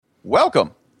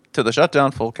Welcome to the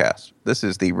Shutdown Fullcast. This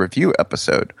is the review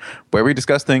episode where we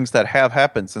discuss things that have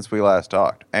happened since we last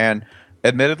talked. And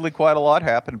admittedly, quite a lot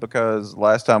happened because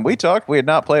last time we talked, we had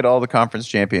not played all the conference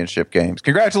championship games.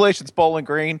 Congratulations, Bowling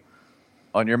Green,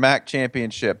 on your MAC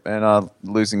championship and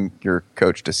losing your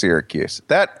coach to Syracuse.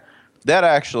 That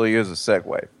actually is a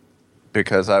segue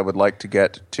because I would like to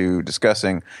get to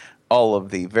discussing all of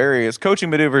the various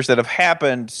coaching maneuvers that have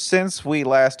happened since we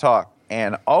last talked.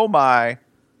 And oh my,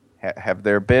 have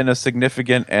there been a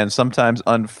significant and sometimes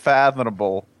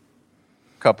unfathomable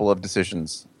couple of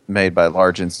decisions made by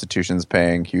large institutions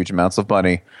paying huge amounts of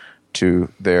money to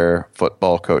their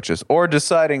football coaches or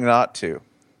deciding not to,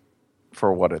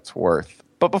 for what it's worth.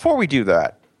 But before we do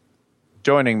that,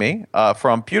 joining me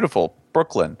from beautiful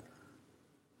Brooklyn,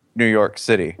 New York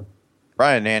City,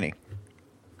 Ryan Nanny.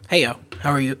 Hey, yo.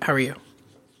 How are you?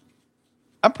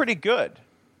 I'm pretty good.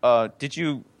 Did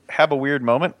you have a weird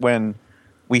moment when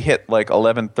we hit like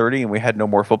 11:30 and we had no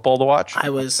more football to watch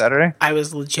Saturday? I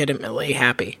was legitimately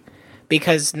happy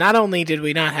because not only did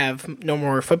we not have no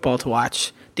more football to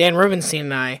watch, Dan Rubenstein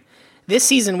and I, this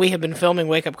season we have been filming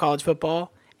Wake Up College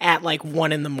Football at like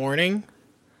 1 a.m,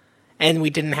 and we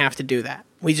didn't have to do that.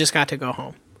 We just got to go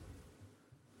home.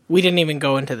 We didn't even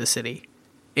go into the city.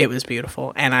 It was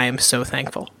beautiful, and I am so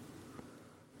thankful.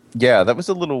 Yeah, that was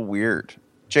a little weird.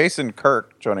 Jason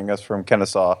Kirk joining us from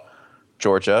Kennesaw,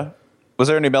 Georgia. Was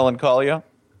there any melancholia,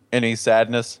 any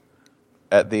sadness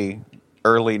at the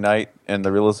early night and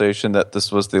the realization that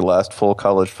this was the last full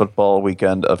college football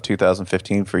weekend of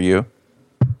 2015 for you?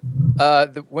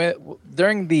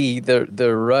 During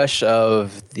the rush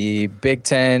of the Big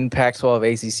Ten,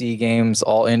 Pac-12, ACC games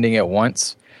all ending at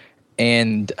once,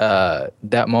 and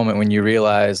that moment when you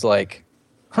realize, like,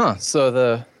 so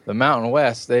the Mountain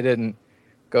West, they didn't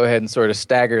go ahead and sort of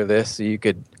stagger this so you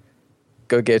could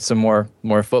go get some more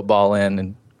football in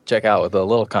and check out with a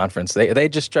little conference. They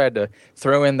just tried to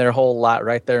throw in their whole lot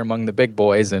right there among the big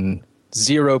boys, and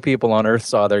 0 people on earth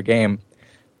saw their game.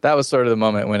 That was sort of the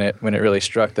moment when it really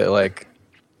struck that, like,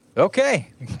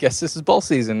 okay, guess this is bowl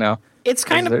season now. It's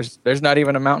kind of there's not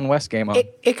even a Mountain West game on.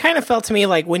 It kind of felt to me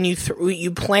like when you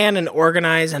plan and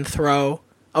organize and throw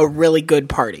a really good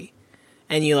party,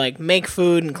 and you like make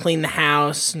food and clean the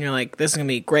house, and you're like, this is gonna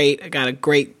be great. I got a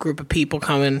great group of people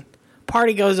coming.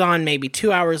 Party goes on maybe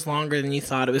 2 hours longer than you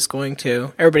thought it was going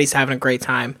to. Everybody's having a great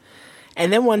time,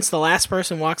 and then once the last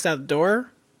person walks out the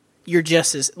door, you're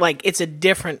just as like it's a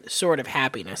different sort of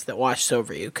happiness that washes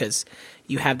over you because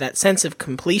you have that sense of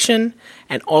completion,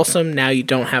 and also now you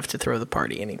don't have to throw the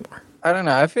party anymore. I don't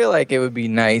know. I feel like it would be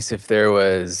nice if there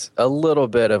was a little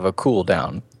bit of a cool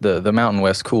down, the Mountain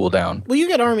West cool down. Well, you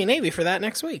get Army Navy for that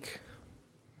next week.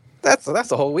 That's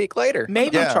a whole week later.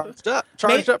 Maybe charged up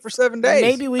for 7 days.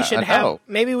 Maybe we should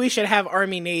have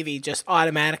Army Navy just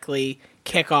automatically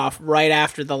kick off right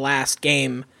after the last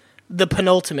game, the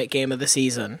penultimate game of the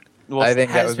season. Well, I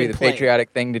think that would be the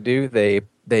patriotic thing to do. They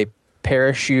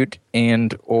parachute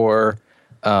and or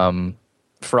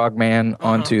frogman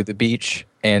onto the beach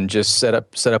and just set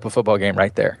up a football game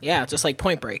right there. Yeah, just like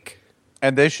Point Break.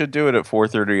 And they should do it at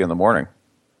 4:30 in the morning.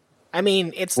 I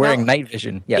mean, it's wearing night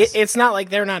vision. Yes, it's not like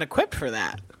they're not equipped for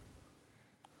that.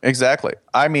 Exactly.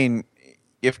 I mean,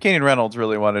 if Keenan Reynolds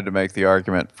really wanted to make the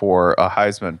argument for a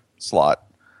Heisman slot,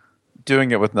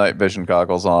 doing it with night vision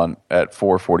goggles on at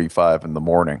 4:45 in the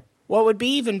morning. What would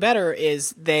be even better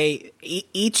is the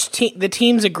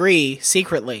teams agree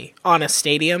secretly on a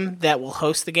stadium that will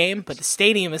host the game, but the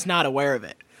stadium is not aware of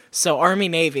it. So Army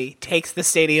Navy takes the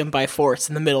stadium by force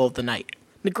in the middle of the night.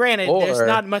 Now, granted, there's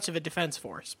not much of a defense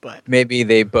force, but maybe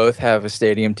they both have a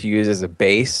stadium to use as a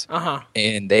base,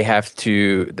 and they have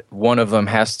to. One of them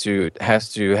has to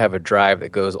have a drive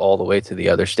that goes all the way to the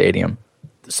other stadium.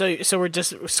 So we're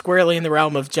just squarely in the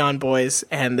realm of John Boyes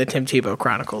and the Tim Tebow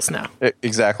Chronicles now.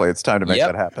 Exactly. It's time to make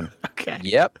that happen. Okay.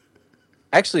 Yep.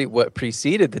 Actually, what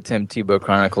preceded the Tim Tebow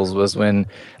Chronicles was when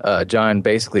John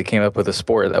basically came up with a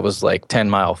sport that was like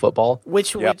 10-mile football.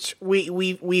 Which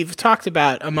we've talked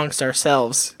about amongst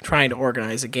ourselves trying to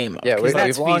organize a game of. Yeah,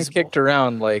 we've long kicked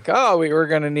around like, we were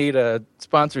going to need a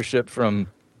sponsorship from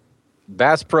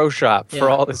Bass Pro Shop for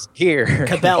all this gear.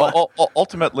 Cabela.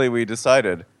 Ultimately, we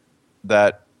decided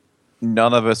that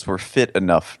none of us were fit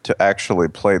enough to actually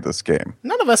play this game.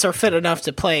 None of us are fit enough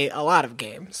to play a lot of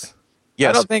games. Yes.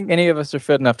 I don't think any of us are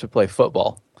fit enough to play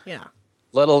football. Yeah.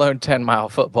 Let alone 10-mile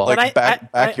football. Like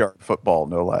backyard football,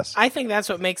 no less. I think that's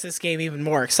what makes this game even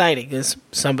more exciting is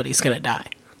somebody's going to die.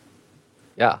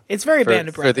 Yeah. It's very Band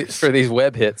of Brothers. For these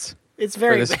web hits. It's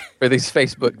very for these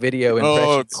Facebook video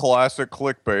impressions. Oh, classic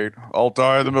clickbait. I'll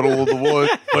die in the middle of the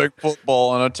woods, play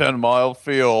football in a 10-mile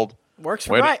field. Works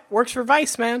for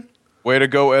Vice, man. Way to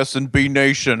go, S&B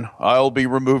Nation. I'll be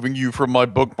removing you from my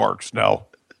bookmarks now.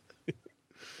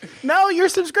 No, your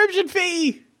subscription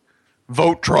fee.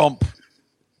 Vote Trump.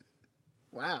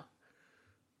 Wow.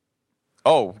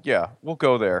 Oh, yeah, we'll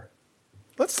go there.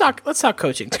 Let's talk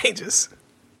coaching changes.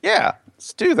 Yeah,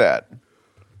 let's do that.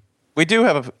 We do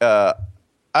have I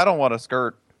don't want to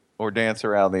skirt or dance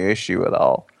around the issue at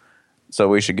all, so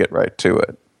we should get right to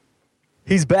it.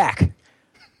 He's back.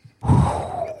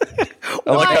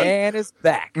 Man is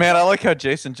back. Man, I like how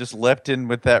Jason just leapt in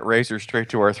with that razor straight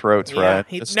to our throats, Ryan.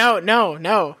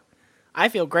 No. I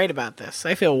feel great about this.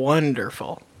 I feel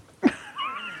wonderful.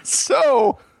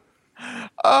 So,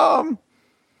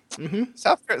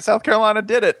 South Carolina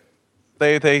did it.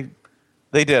 They did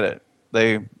it.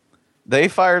 They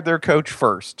fired their coach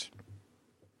first,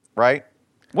 right?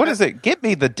 What is it? Give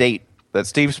me the date that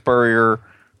Steve Spurrier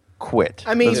quit.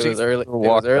 I mean, it was early.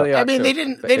 October. I mean, they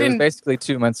didn't. It was basically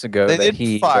 2 months ago that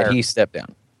he stepped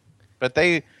down. But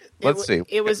let's see.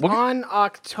 It was on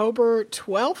October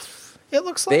 12th. It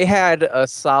looks like they had a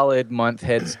solid month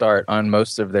head start on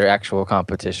most of their actual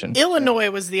competition.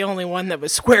 Illinois was the only one that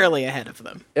was squarely ahead of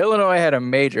them. Illinois had a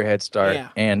major head start,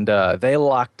 and they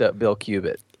locked up Bill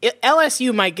Cubitt.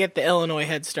 LSU might get the Illinois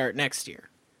head start next year.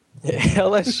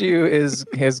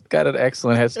 LSU has got an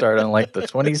excellent head start on like the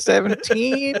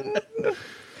 2017.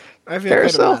 I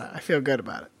feel good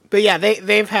about it. But yeah,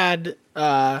 they've had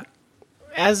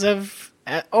as of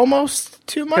almost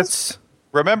 2 months.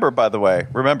 Remember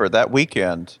that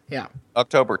weekend. Yeah,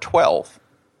 October 12th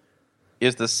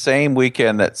is the same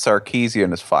weekend that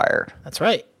Sarkisian is fired. That's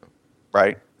right.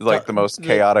 Right, like the most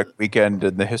chaotic weekend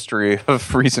in the history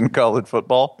of recent college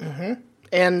football. Mm-hmm.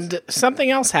 And something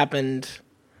else happened.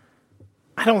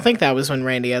 I don't think that was when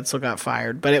Randy Edsall got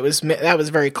fired, but that was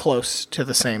very close to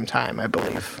the same time, I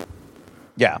believe.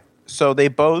 Yeah. So they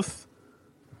both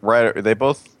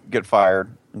get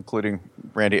fired, including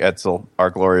Randy Edsall, our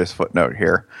glorious footnote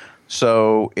here.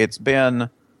 So it's been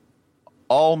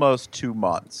almost 2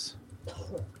 months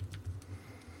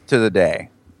to the day,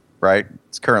 right?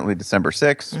 It's currently December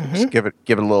 6th. Mm-hmm. Just give it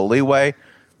a little leeway.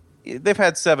 They've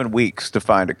had 7 weeks to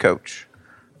find a coach.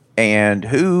 And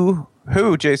who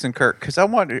Jason Kirk? Because I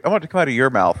want to come out of your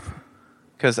mouth,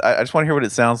 because I just want to hear what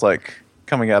it sounds like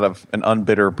coming out of an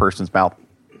unbitter person's mouth.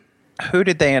 Who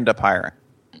did they end up hiring?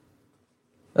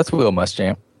 That's Will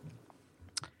Muschamp.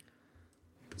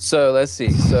 So let's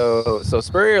see. So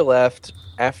Spurrier left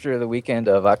after the weekend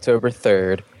of October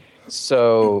 3rd.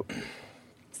 So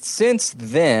since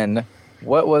then,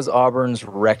 what was Auburn's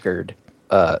record?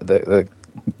 The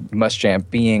Muschamp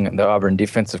being the Auburn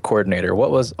defensive coordinator.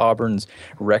 What was Auburn's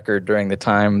record during the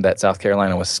time that South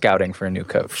Carolina was scouting for a new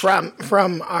coach?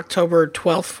 From October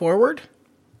 12th forward?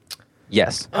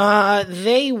 Yes.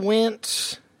 They won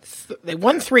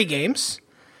 3 games,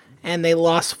 and they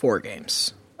lost 4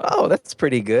 games. Oh, that's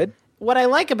pretty good. What I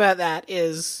like about that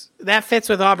is that fits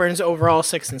with Auburn's overall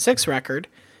 6-6 record,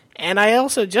 and I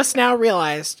also just now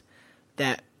realized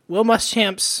that Will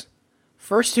Muschamp's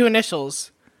first 2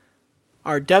 initials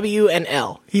are W and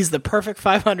L. He's the perfect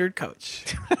 500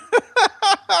 coach.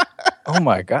 Oh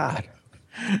my God.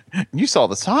 You saw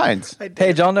the signs. Hey,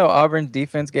 did y'all know Auburn's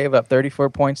defense gave up 34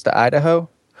 points to Idaho?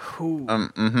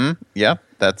 Yeah,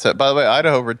 that's it. By the way,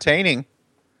 Idaho retaining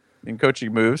in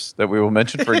coaching moves that we will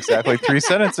mention for exactly 3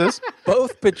 sentences.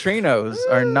 Both Petrinos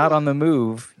are not on the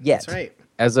move yet. That's right.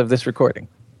 As of this recording.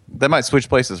 They might switch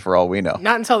places for all we know.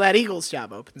 Not until that Eagles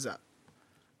job opens up.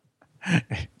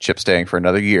 Chip staying for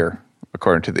another year,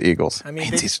 according to the Eagles. I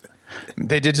mean,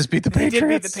 they did just beat the Patriots. They did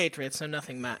beat the Patriots, so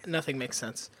nothing makes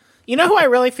sense. You know who I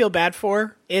really feel bad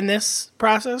for in this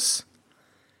process?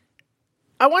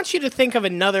 I want you to think of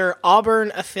another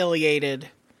Auburn-affiliated,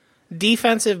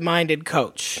 defensive-minded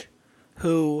coach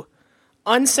who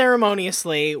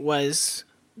unceremoniously was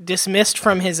dismissed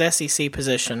from his SEC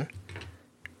position,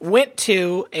 went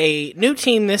to a new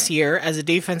team this year as a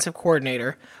defensive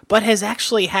coordinator, but has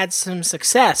actually had some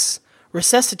success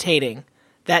resuscitating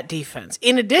that defense.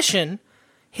 In addition,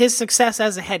 his success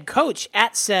as a head coach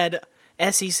at said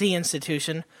SEC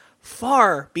institution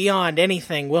far beyond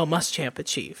anything Will Muschamp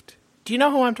achieved. Do you know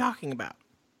who I'm talking about?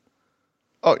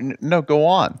 Oh, no, go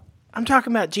on. I'm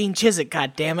talking about Gene Chizik,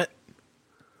 goddammit.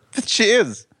 She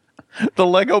is. The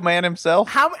Lego man himself.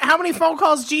 How many phone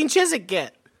calls Gene Chizik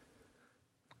get?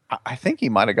 I think he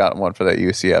might have gotten one for that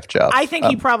UCF job. I think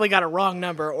he probably got a wrong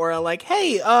number, or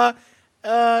hey,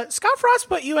 Scott Frost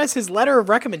put you as his letter of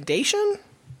recommendation?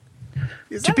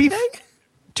 Is that a thing?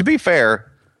 To be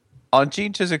fair, on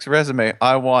Gene Chizik's resume,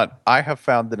 I have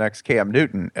found the next Cam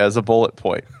Newton as a bullet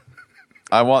point.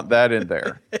 I want that in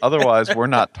there. Otherwise, we're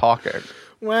not talking.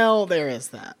 Well, there is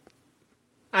that.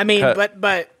 I mean,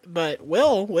 but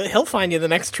he'll find you the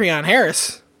next Treon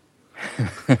Harris.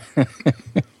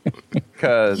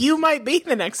 Because you might be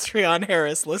the next Treon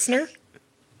Harris, listener.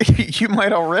 you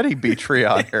might already be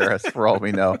Treon Harris, for all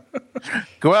we know.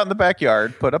 Go out in the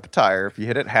backyard, put up a tire. If you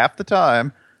hit it half the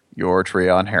time, you're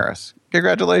Treon Harris.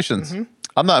 Congratulations. Mm-hmm.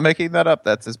 I'm not making that up.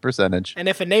 That's his percentage. And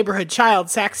if a neighborhood child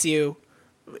sacks you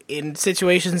in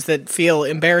situations that feel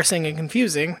embarrassing and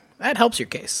confusing, that helps your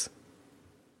case.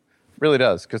 Really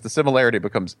does, because the similarity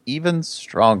becomes even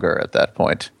stronger at that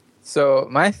point. So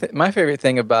my favorite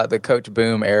thing about the Coach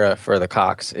Boom era for the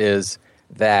Cox is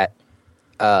that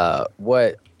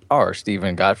what our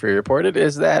Stephen Godfrey reported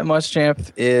is that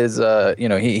Muschamp is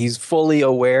he's fully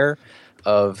aware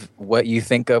of what you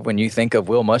think of when you think of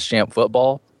Will Muschamp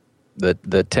football, the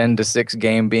 10-6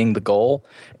 game being the goal,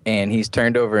 and he's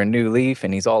turned over a new leaf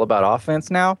and he's all about offense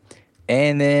now.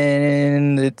 And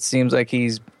then it seems like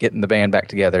he's getting the band back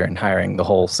together and hiring the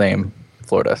whole same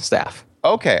Florida staff.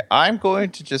 Okay, I'm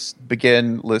going to just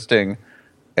begin listing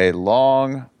a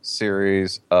long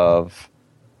series of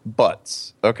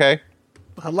butts, okay?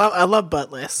 I love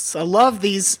butt lists. I love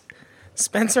these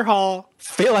Spencer Hall.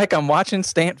 Feel like I'm watching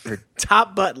Stanford.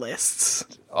 Top butt lists.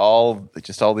 All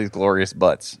these glorious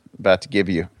butts about to give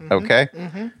you, okay?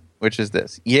 Mm-hmm. Which is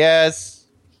this. Yes,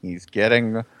 he's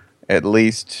getting at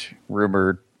least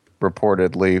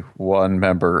reportedly one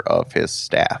member of his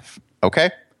staff, okay?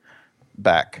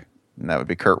 Back. And that would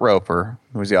be Kurt Roper,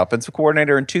 who was the offensive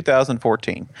coordinator in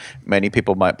 2014. Many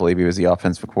people might believe he was the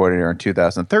offensive coordinator in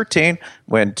 2013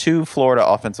 when two Florida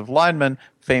offensive linemen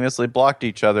famously blocked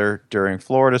each other during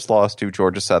Florida's loss to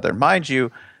Georgia Southern. Mind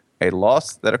you, a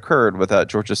loss that occurred without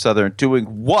Georgia Southern doing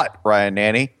what, Ryan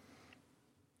Nanny?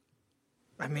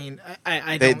 I mean,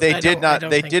 they did not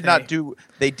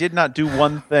do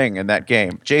one thing in that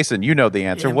game. Jason, you know the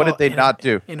answer. What did they not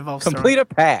do? Complete a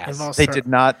pass. They did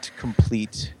not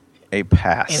complete a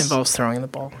pass. It involves throwing the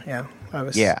ball. Yeah.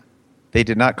 Yeah. They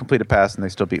did not complete a pass, and they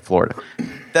still beat Florida.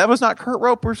 That was not Kurt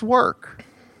Roper's work.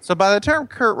 So by the time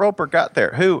Kurt Roper got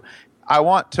there, who I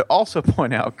want to also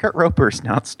point out, Kurt Roper is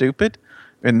not stupid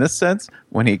in this sense.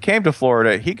 When he came to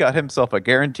Florida, he got himself a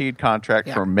guaranteed contract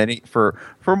for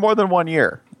more than 1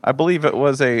 year. I believe it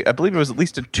was at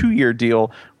least a 2-year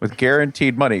deal with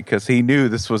guaranteed money because he knew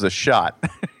this was a shot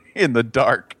in the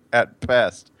dark at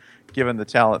best, given the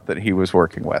talent that he was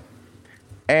working with.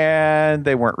 And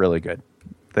they weren't really good.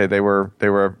 They were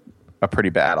a pretty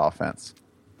bad offense,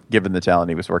 given the talent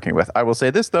he was working with. I will say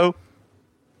this, though.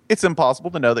 It's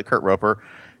impossible to know that Kurt Roper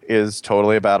is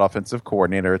totally a bad offensive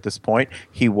coordinator at this point.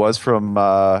 He was from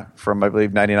I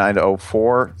believe 99 to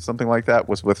 04, something like that,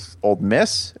 was with Ole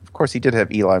Miss. Of course, he did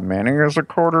have Eli Manning as a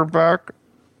quarterback,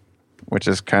 which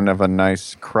is kind of a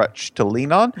nice crutch to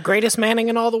lean on. Greatest Manning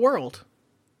in all the world.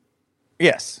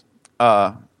 Yes.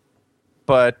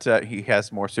 But he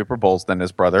has more Super Bowls than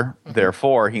his brother. Mm-hmm.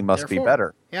 Therefore, he must be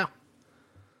better. Yeah.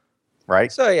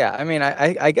 Right? So, yeah, I mean,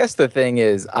 I guess the thing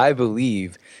is, I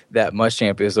believe that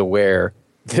Muschamp is aware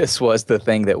this was the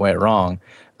thing that went wrong.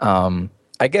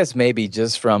 I guess maybe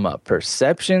just from a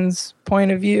perceptions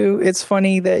point of view, it's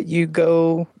funny that you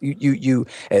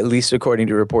at least according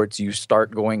to reports, you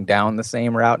start going down the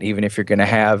same route, even if you're going to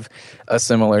have a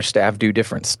similar staff do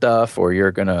different stuff, or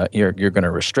you're gonna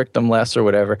restrict them less or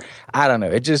whatever. I don't know.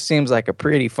 It just seems like a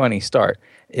pretty funny start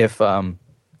if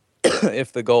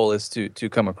the goal is to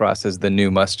come across as the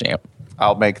new Muschamp.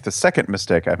 I'll make the second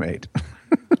mistake I made.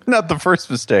 Not the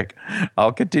first mistake.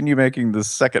 I'll continue making the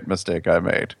second mistake I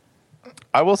made.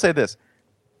 I will say this.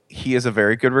 He is a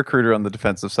very good recruiter on the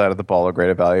defensive side of the ball, a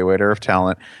great evaluator of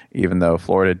talent, even though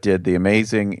Florida did the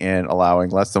amazing in allowing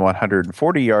less than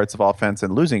 140 yards of offense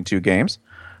and losing 2 games,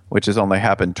 which has only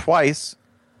happened twice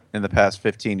in the past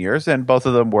 15 years, and both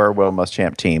of them were Will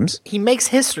Muschamp teams. He makes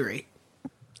history.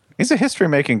 He's a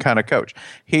history-making kind of coach.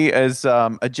 He is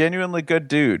a genuinely good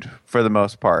dude for the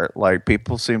most part. Like,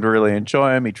 people seem to really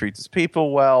enjoy him. He treats his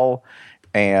people well,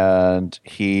 and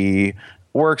he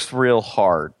works real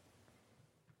hard.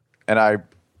 And I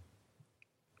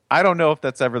don't know if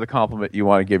that's ever the compliment you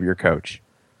want to give your coach.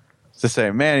 To say,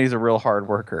 man, he's a real hard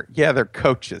worker. Yeah, they're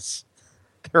coaches.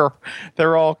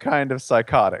 They're all kind of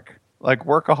psychotic. Like,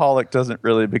 workaholic doesn't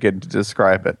really begin to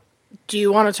describe it. Do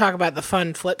you want to talk about the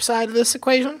fun flip side of this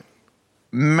equation?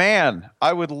 Man,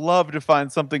 I would love to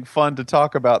find something fun to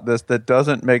talk about this that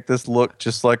doesn't make this look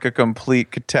just like a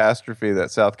complete catastrophe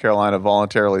that South Carolina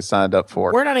voluntarily signed up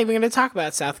for. We're not even going to talk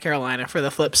about South Carolina for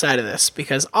the flip side of this,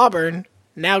 because Auburn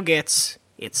now gets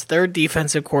its 3rd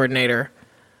defensive coordinator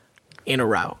in a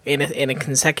row, in a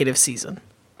consecutive season.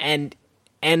 And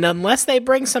And unless they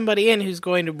bring somebody in who's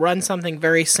going to run something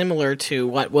very similar to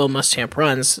what Will Muschamp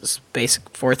runs, this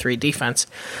basic 4-3 defense,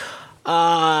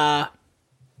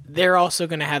 they're also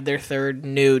going to have their third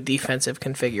new defensive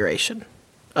configuration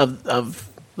of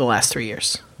the last 3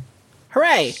 years.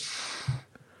 Hooray!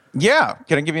 Yeah.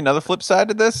 Can I give you another flip side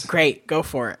to this? Great. Go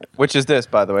for it. Which is this,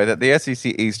 by the way, that the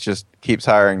SEC East just keeps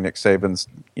hiring Nick Saban's,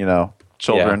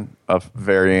 children of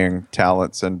varying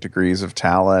talents and degrees of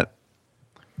talent.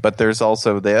 But there's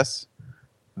also this,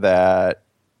 that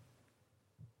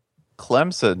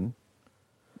Clemson,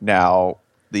 now,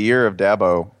 the year of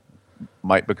Dabo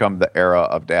might become the era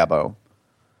of Dabo,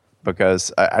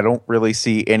 because I don't really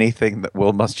see anything that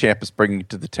Will Muschamp is bringing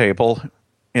to the table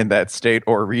in that state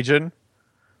or region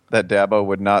that Dabo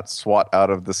would not swat out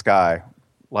of the sky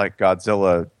like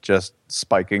Godzilla just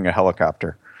spiking a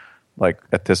helicopter, like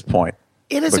at this point.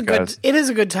 It is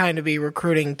a good time to be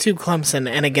recruiting to Clemson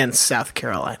and against South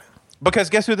Carolina. Because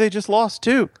guess who they just lost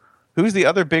to? Who's the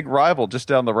other big rival just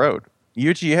down the road?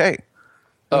 UGA.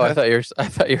 Oh, I thought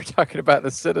you were talking about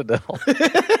the Citadel.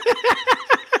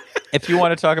 If you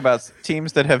want to talk about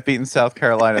teams that have beaten South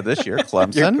Carolina this year,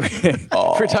 Clemson.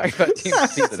 We're talking about teams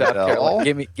that beat South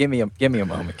Carolina. Give me a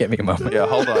moment. Yeah,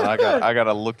 hold on. I got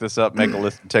to look this up, make a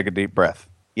list, and take a deep breath.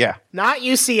 Yeah. Not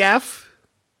UCF.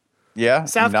 Yeah.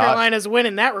 South Carolina's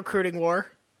winning that recruiting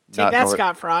war. Take that,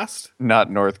 Scott Frost.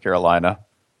 Not North Carolina.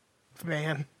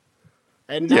 Man.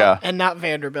 And not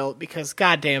Vanderbilt, because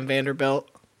goddamn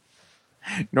Vanderbilt.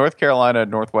 North Carolina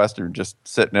and Northwestern just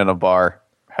sitting in a bar,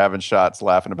 having shots,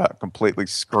 laughing about completely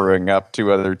screwing up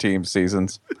two other teams'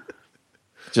 seasons.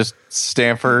 Just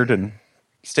Stanford and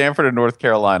North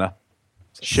Carolina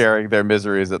sharing their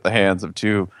miseries at the hands of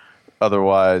two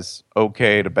otherwise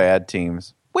okay to bad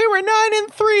teams. We were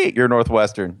 9-3. You're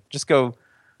Northwestern. Just go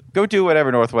do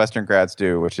whatever Northwestern grads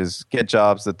do, which is get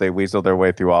jobs that they weasel their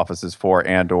way through offices for,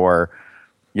 and or,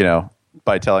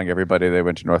 by telling everybody they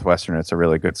went to Northwestern, it's a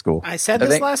really good school. I said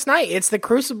this last night. It's the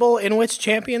crucible in which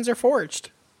champions are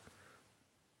forged.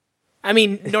 I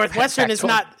mean, Northwestern is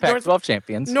not Pac-12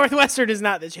 champions. Northwestern is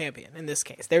not the champion in this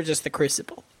case. They're just the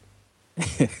crucible.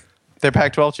 They're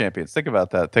Pac-12 champions. Think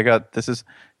about that. This is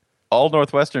all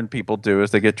Northwestern people do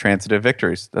is they get transitive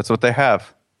victories. That's what they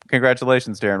have.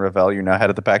 Congratulations, Darren Ravel. You're now head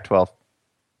of the Pac-12.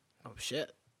 Oh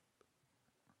shit!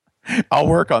 I'll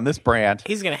work on this brand.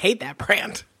 He's gonna hate that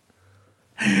brand.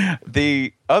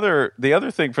 The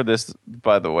other thing for this,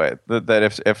 by the way,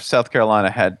 that if South Carolina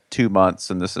had 2 months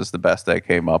and this is the best they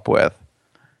came up with,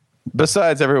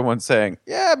 besides everyone saying,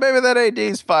 yeah, maybe that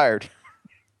AD's fired.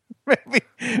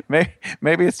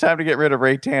 maybe it's time to get rid of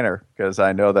Ray Tanner, because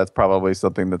I know that's probably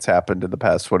something that's happened in the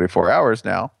past 24 hours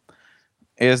now,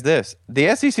 is this.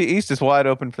 The SEC East is wide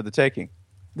open for the taking.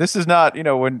 This is not,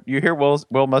 when you hear Will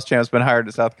Muschamp's been hired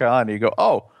at South Carolina, you go,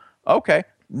 oh, okay,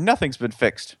 nothing's been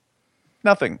fixed.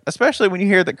 Nothing. Especially when you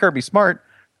hear that Kirby Smart,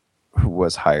 who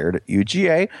was hired at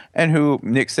UGA and who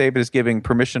Nick Saban is giving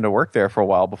permission to work there for a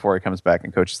while before he comes back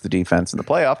and coaches the defense in the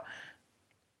playoff.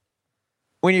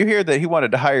 When you hear that he wanted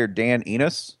to hire Dan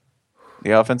Enos,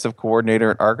 the offensive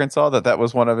coordinator in Arkansas, that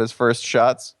was one of his first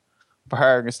shots for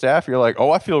hiring a staff, you're like,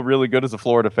 oh, I feel really good as a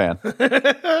Florida fan.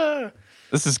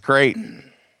 This is great.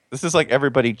 This is like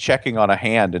everybody checking on a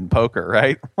hand in poker,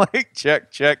 right? Like,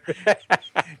 check.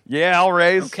 Yeah, I'll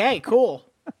raise. Okay, cool.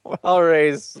 I'll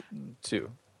raise 2.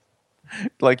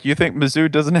 Like, you think Mizzou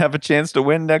doesn't have a chance to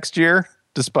win next year,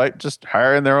 despite just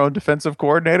hiring their own defensive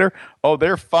coordinator? Oh,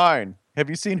 they're fine. Have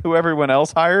you seen who everyone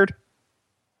else hired?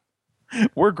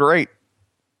 We're great.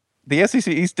 The SEC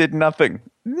East did nothing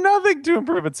to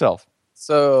improve itself.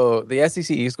 So the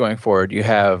SEC East going forward, you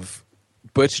have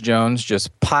Butch Jones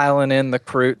just piling in the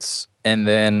recruits and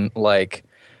then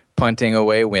punting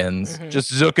away wins. Mm-hmm.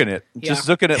 Just zooking it. Yeah. Just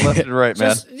zooking it left and right,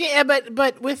 man. Yeah,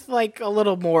 but with a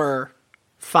little more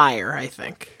fire, I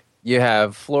think. You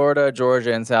have Florida,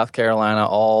 Georgia, and South Carolina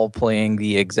all playing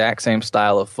the exact same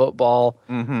style of football.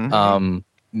 Mm-hmm.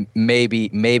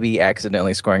 Maybe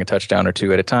accidentally scoring a touchdown or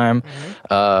 2 at a time.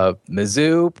 Mm-hmm.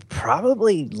 Mizzou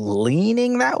probably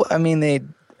leaning that way. I mean,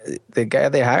 the guy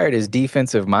they hired is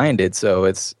defensive minded, so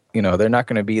it's they're not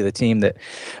going to be the team that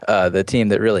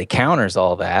really counters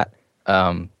all that.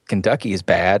 Kentucky is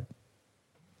bad.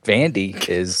 Vandy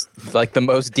is the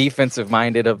most defensive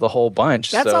minded of the whole bunch.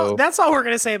 That's all we're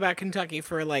going to say about Kentucky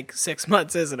for 6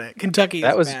 months, isn't it? Kentucky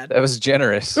is bad. That was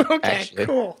generous. Okay, actually.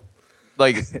 Cool.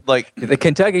 The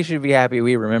Kentucky should be happy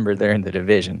we remembered they're in the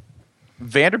division.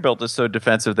 Vanderbilt is so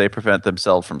defensive they prevent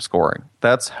themselves from scoring.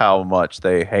 That's how much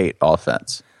they hate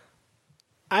offense.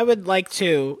 I would like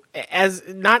to, as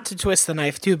not to twist the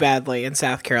knife too badly in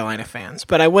South Carolina fans,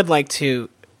 but I would like to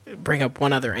bring up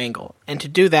one other angle. And to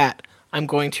do that, I'm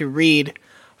going to read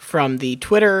from the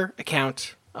Twitter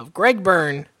account of Greg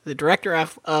Byrne, the director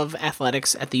of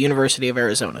athletics at the University of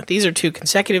Arizona. These are 2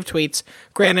 consecutive tweets.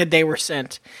 Granted, they were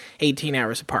sent 18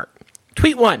 hours apart.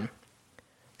 Tweet 1,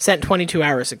 sent 22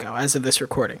 hours ago as of this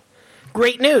recording.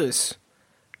 Great news.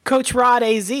 Coach Rod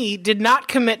AZ did not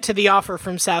commit to the offer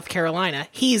from South Carolina.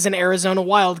 He's an Arizona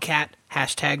Wildcat.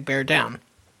 #bear down.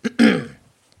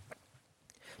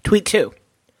 Tweet 2,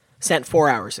 sent 4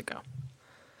 hours ago.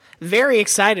 Very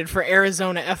excited for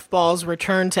Arizona F-Ball's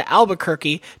return to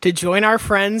Albuquerque to join our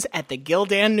friends at the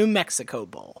Gildan, New Mexico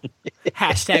Bowl.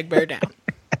 #bear down.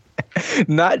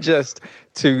 Not just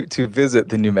to visit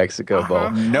the New Mexico Bowl.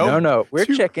 No. We're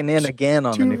checking in again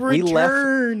on them. If we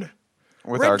left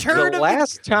With the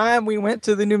last time we went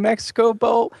to the New Mexico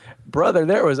Bowl, brother,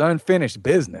 there was unfinished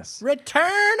business.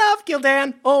 Return of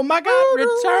Gildan. Oh my God.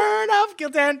 Return of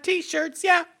Gildan t-shirts.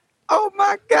 Yeah. Oh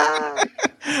my God.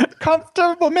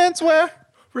 comfortable menswear.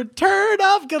 Return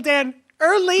of Gildan.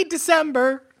 Early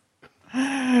December.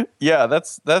 Yeah,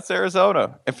 that's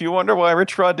Arizona. If you wonder why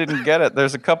Rich Rod didn't get it,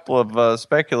 there's a couple of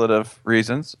speculative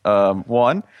reasons.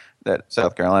 One, that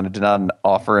South Carolina did not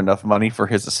offer enough money for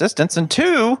his assistance. And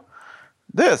 2,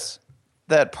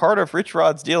 that part of Rich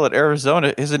Rod's deal at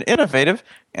Arizona is an innovative,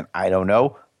 and I don't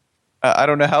know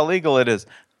how legal it is,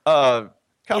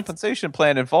 compensation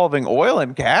plan involving oil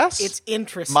and gas. It's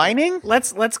interesting. Mining?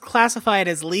 Let's classify it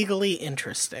as legally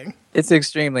interesting. It's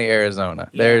extremely Arizona.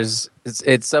 Yeah.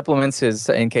 It supplements his,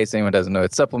 in case anyone doesn't know,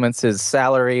 it supplements his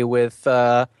salary with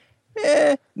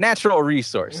natural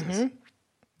resources. Mm-hmm.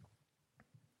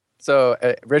 So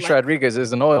Rich Rodriguez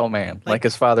is an oil man, like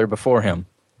his father before him.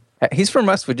 He's from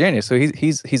West Virginia, so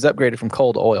he's upgraded from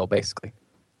coal to oil, basically.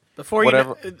 Before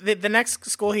the next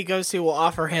school he goes to will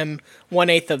offer him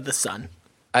 1/8 of the sun.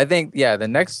 I think, the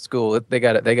next school they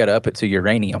got to up it to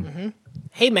uranium. Mm-hmm.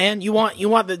 Hey man, you want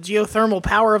the geothermal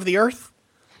power of the earth?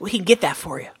 We can get that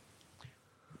for you.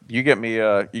 You get me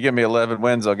 11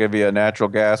 wins, I'll give you a natural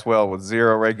gas well with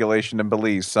 0 regulation in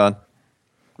Belize, son.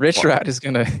 Rich Rod is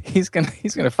gonna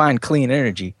find clean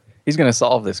energy. He's gonna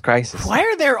solve this crisis. Why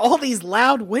are there all these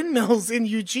loud windmills in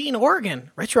Eugene,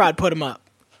 Oregon? Rich Rod put them up.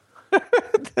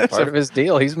 Part of his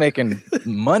deal. He's making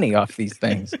money off these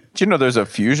things. Do you know there's a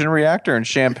fusion reactor in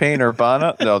Champaign,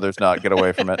 Urbana? No, there's not. Get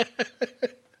away from it.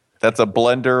 That's a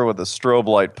blender with a strobe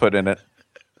light put in it.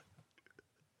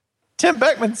 Tim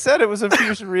Beckman said it was a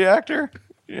fusion reactor.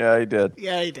 Yeah, he did.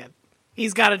 Yeah, he did.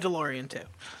 He's got a DeLorean too.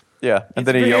 Yeah, and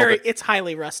then he yelled. It's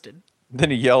highly rusted.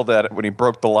 Then he yelled at it when he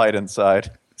broke the light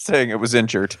inside, saying it was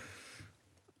injured.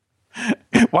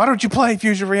 Why don't you play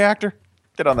fusion reactor?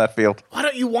 Get on that field. Why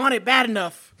don't you want it bad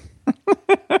enough?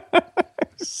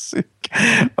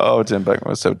 Oh, Tim Beckman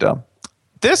was so dumb.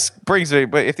 This brings me,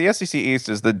 but if the SEC East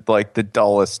is the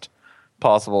dullest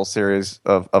possible series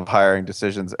of hiring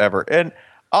decisions ever, and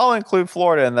I'll include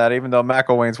Florida in that, even though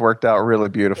McElwain's worked out really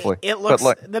beautifully. It looks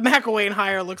the McElwain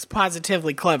hire looks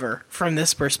positively clever from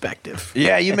this perspective.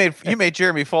 Yeah, you made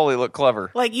Jeremy Foley look clever.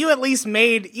 Like you at least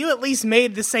made the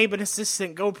Saban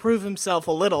assistant go prove himself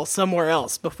a little somewhere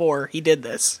else before he did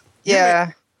this.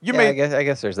 I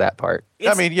guess there's that part.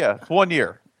 It's 1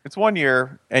 year. It's 1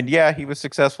 year, and he was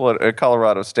successful at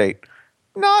Colorado State.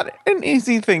 Not an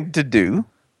easy thing to do.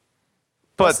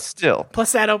 But still.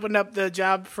 Plus, that opened up the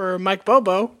job for Mike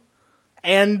Bobo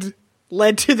and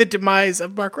led to the demise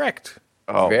of Mark Richt.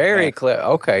 Oh, very clear.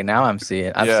 Okay, now I'm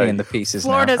seeing the pieces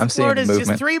now. I'm seeing the movement. Florida's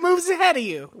just 3 moves ahead of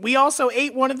you. We also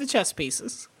ate one of the chess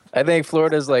pieces. I think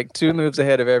Florida's like 2 moves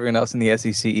ahead of everyone else in the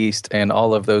SEC East, and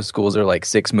all of those schools are like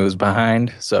 6 moves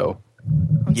behind. So,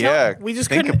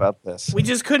 think about this. We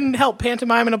just couldn't help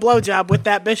pantomiming a blowjob with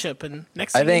that bishop, and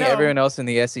next thing I think everyone else in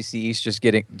the SEC East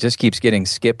just keeps getting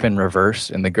skip in reverse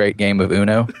in the great game of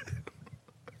Uno.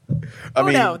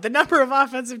 The number of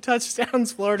offensive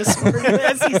touchdowns Florida scored in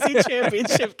the SEC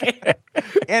championship game,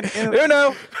 and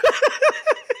Uno.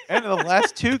 And in the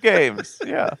last 2 games,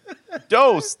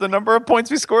 the number of points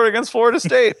we scored against Florida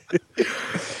State. You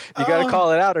got to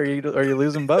call it out, or you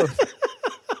lose them both.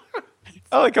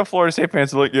 I like how Florida State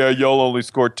fans are like, y'all only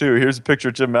scored 2. Here's a picture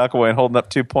of Jim McElwain holding up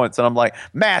 2 points. And I'm like,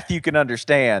 math you can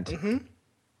understand. Mm-hmm.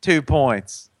 2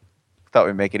 points. Thought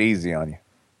we'd make it easy on you.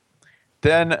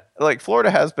 Then,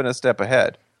 Florida has been a step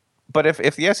ahead. But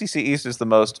if the SEC East is the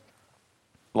most,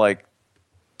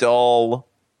 dull,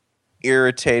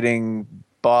 irritating,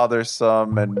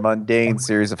 bothersome, and mundane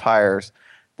series of hires,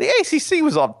 the ACC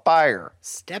was on fire.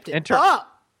 Stepped it up.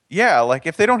 Yeah,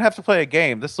 if they don't have to play a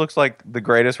game, this looks like the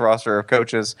greatest roster of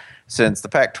coaches since the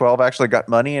Pac-12 actually got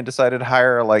money and decided to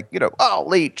hire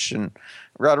Leach and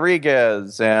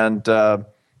Rodriguez and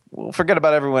we'll forget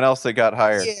about everyone else that got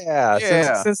hired.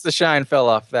 Yeah. Since the shine fell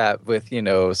off that with,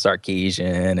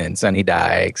 Sarkisian and Sonny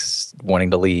Dykes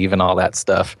wanting to leave and all that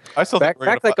stuff. I still think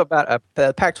back like about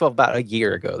the Pac-12 about a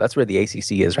year ago. That's where the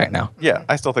ACC is right now. Yeah,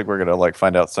 I still think we're gonna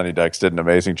find out Sonny Dykes did an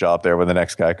amazing job there when the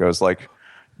next guy goes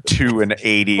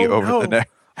 2-80 over the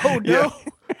next. Oh no.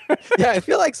 Yeah, I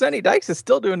feel like Sonny Dykes is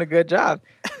still doing a good job.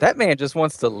 That man just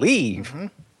wants to leave. Mm-hmm.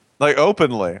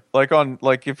 Openly.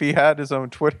 If he had his own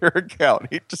Twitter account,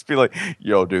 he'd just be like,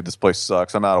 yo, dude, this place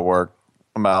sucks. I'm out of work.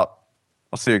 I'm out.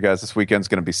 I'll see you guys this weekend's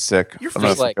gonna be sick. Your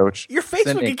coach. Your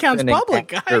Facebook account's public,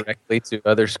 guy. Directly to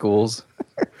other schools.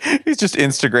 He's just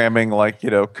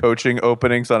Instagramming coaching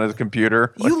openings on his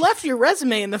computer. You left your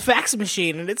resume in the fax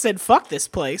machine and it said fuck this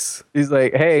place. He's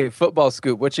like, hey, football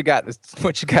scoop, what you got in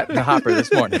the hopper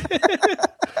this morning?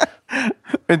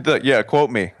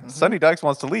 Quote me. Mm-hmm. Sonny Dykes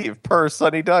wants to leave per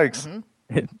Sonny Dykes.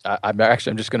 Mm-hmm. I'm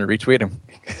just going to retweet him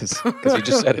because he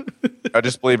just said it. I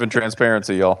just believe in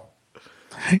transparency, y'all.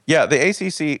 Yeah, the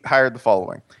ACC hired the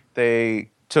following.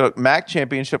 They took MAC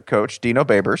championship coach Dino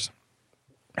Babers,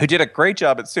 who did a great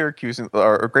job at Syracuse,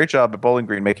 or a great job at Bowling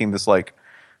Green, making this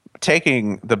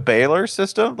taking the Baylor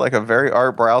system, a very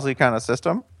Art Browsey kind of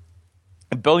system,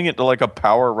 and building it to a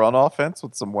power run offense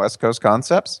with some West Coast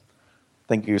concepts.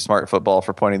 Thank you, Smart Football,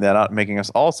 for pointing that out and making us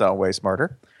all sound way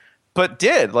smarter. But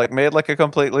made a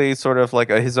completely sort of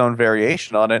his own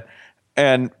variation on it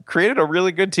and created a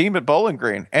really good team at Bowling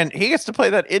Green. And he gets to play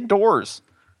that indoors.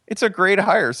 It's a great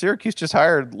hire. Syracuse just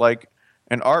hired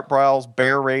an Art Briles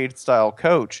Bear Raid style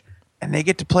coach, and they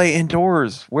get to play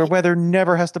indoors where weather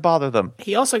never has to bother them.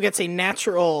 He also gets a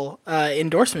natural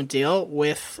endorsement deal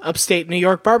with upstate New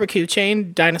York barbecue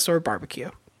chain Dinosaur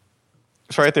Barbecue.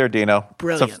 It's right there, Dino.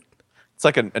 Brilliant.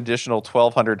 It's an additional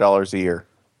 $1,200 a year.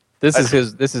 This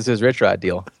is his Rich Rod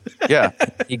deal. Yeah,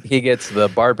 he gets the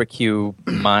barbecue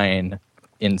mine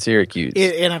in Syracuse,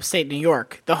 in upstate New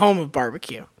York, the home of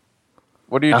barbecue.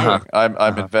 What are you doing?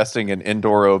 I'm investing in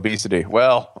indoor obesity.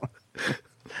 Well,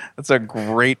 that's a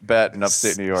great bet in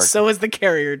upstate New York. So is the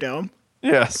Carrier Dome.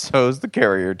 Yeah, so is the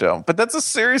Carrier Dome. But that's a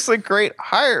seriously great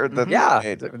hire. That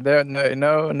there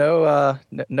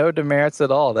no demerits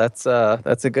at all. That's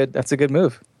a good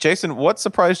move. Jason, what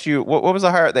surprised you? What was the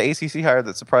ACC hire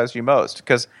that surprised you most?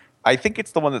 Because I think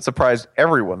it's the one that surprised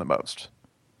everyone the most.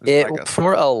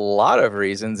 For a lot of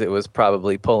reasons, it was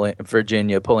probably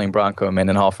Virginia pulling Bronco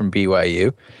Mendenhall from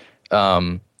BYU.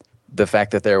 The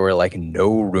fact that there were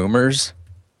no rumors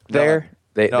there.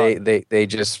 They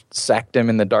just sacked him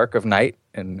in the dark of night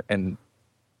and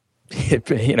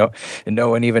no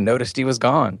one even noticed he was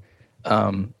gone.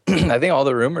 I think all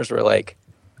the rumors were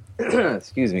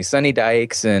excuse me, Sonny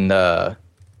Dykes and of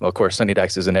course Sonny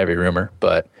Dykes isn't every rumor,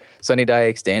 but Sonny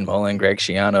Dykes, Dan Mullen, Greg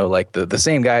Schiano, the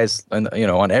same guys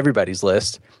on everybody's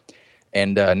list.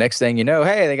 And next thing you know,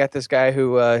 hey, they got this guy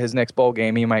who his next bowl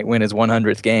game he might win his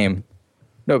 100th game.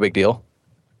 No big deal.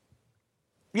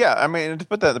 Yeah, I mean, to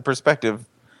put that in perspective,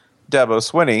 Dabo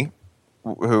Swinney,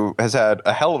 who has had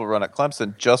a hell of a run at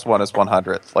Clemson, just won his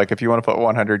 100th. If you want to put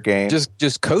 100 games...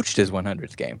 Just coached his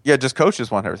 100th game. Yeah, just coached his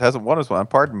 100th. Hasn't won his one,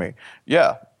 pardon me.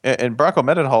 Yeah, and Bronco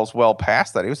Mendenhall's well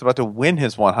past that. He was about to win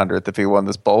his 100th if he won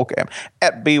this bowl game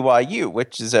at BYU,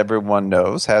 which, as everyone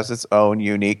knows, has its own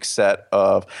unique set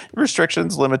of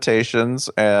restrictions, limitations,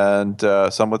 and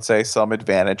some would say some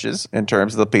advantages in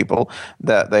terms of the people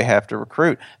that they have to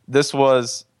recruit. This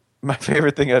was... My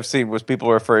favorite thing I've seen was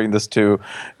people referring this to,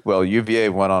 UVA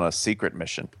went on a secret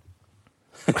mission.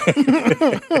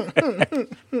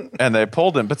 And they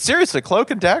pulled him. But seriously,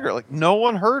 Cloak and Dagger, no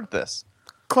one heard this.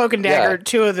 Cloak and Dagger,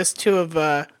 two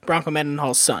of Bronco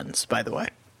Mendenhall's sons, by the way.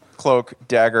 Cloak,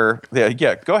 Dagger.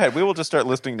 Yeah, go ahead. We will just start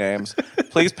listing names.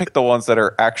 Please pick the ones that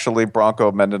are actually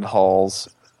Bronco Mendenhall's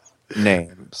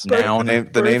names.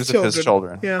 The names of his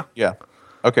children. Yeah. Yeah.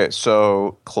 Okay,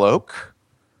 so Cloak.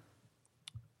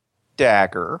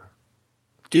 Dagger.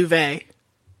 Duvet.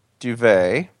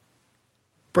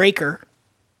 Breaker.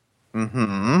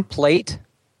 Mm-hmm. Plate.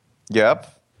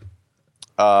 Yep.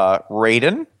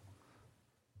 Raiden.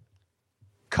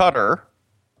 Cutter.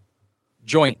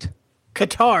 Joint.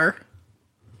 Qatar.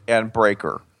 And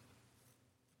Breaker.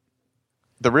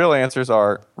 The real answers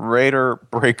are Raider,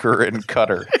 Breaker, and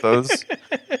Cutter.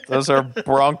 Those are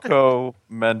Bronco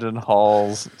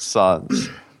Mendenhall's sons.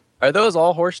 Are those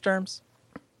all horse terms?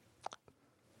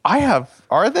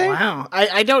 Are they? Wow.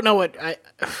 I don't know what, God.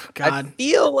 I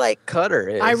feel like Cutter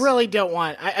is. I really don't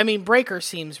want, I mean, Breaker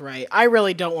seems right. I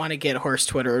really don't want to get horse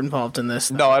Twitter involved in this.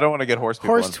 No, I don't want to get horse people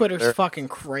Horse Twitter's fucking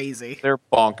crazy. They're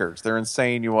bonkers. They're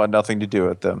insane. You want nothing to do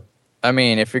with them. I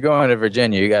mean, if you're going to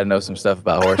Virginia, you got to know some stuff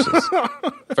about horses.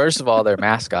 First of all, they're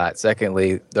mascot.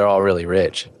 Secondly, they're all really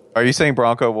rich. Are you saying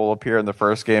Bronco will appear in the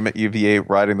first game at UVA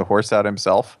riding the horse out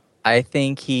himself? I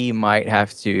think he might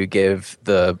have to give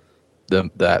the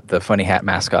funny hat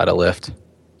mascot a lift.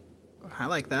 I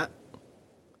like that.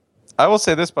 I will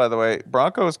say this, by the way,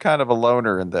 Bronco is kind of a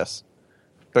loner in this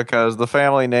because the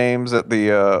family names at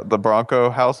the Bronco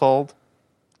household,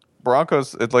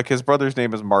 like his brother's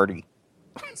name is Marty.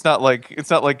 It's not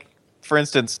like, for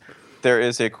instance, there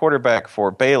is a quarterback for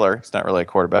Baylor. He's not really a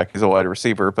quarterback; he's a wide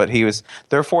receiver, but he was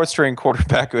their fourth string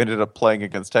quarterback who ended up playing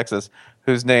against Texas,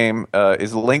 whose name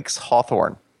is Lynx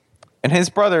Hawthorne. And his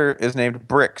brother is named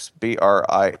Brix,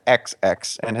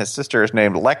 Brixx, and his sister is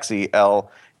named Lexi,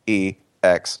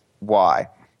 Lexy.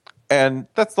 And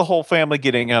that's the whole family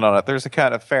getting in on it. There's a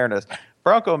kind of fairness.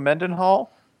 Bronco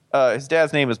Mendenhall, his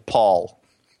dad's name is Paul.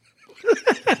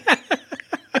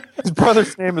 His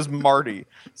brother's name is Marty.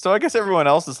 So I guess everyone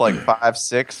else is like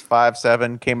 5'6",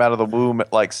 5'7", came out of the womb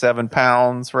at like 7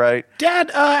 pounds, right?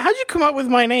 Dad, how'd you come up with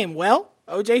my name? Well,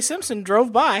 O.J. Simpson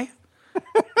drove by.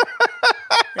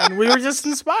 And we were just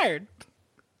inspired.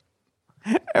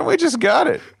 And we just got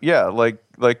it. Yeah, like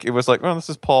it was like, oh, this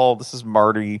is Paul, this is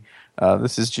Marty,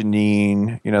 this is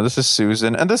Janine, this is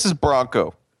Susan, and this is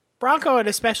Bronco. Bronco, an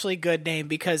especially good name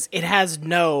because it has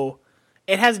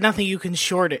nothing you can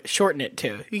shorten it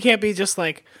to. You can't be just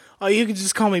like, oh, you can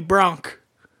just call me Bronc.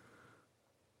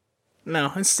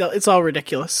 No, it's all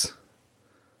ridiculous.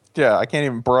 Yeah, I can't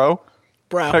even bro.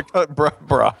 Bro.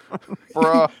 Bro.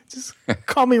 Just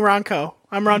call me Ronco.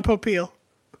 I'm Ron Popeil.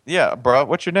 Yeah, bro.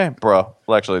 What's your name, bro?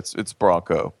 Well, actually, it's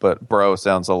Bronco, but bro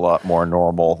sounds a lot more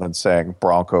normal than saying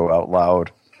Bronco out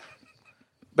loud.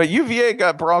 But UVA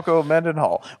got Bronco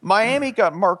Mendenhall. Miami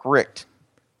got Mark Richt.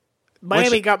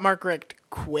 Miami got Mark Richt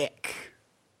quick.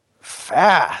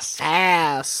 Fast.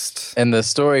 And the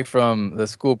story from the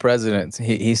school president,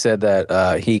 he said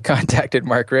that he contacted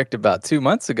Mark Richt about 2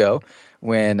 months ago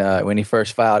when he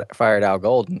first fired Al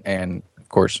Golden, and of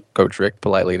course Coach Richt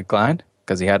politely declined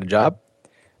because he had a job.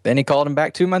 Then he called him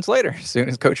back 2 months later, as soon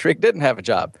as Coach Richt didn't have a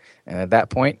job, and at that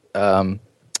point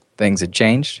things had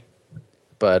changed.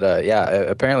 But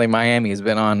apparently Miami has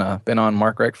been on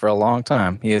Mark Richt for a long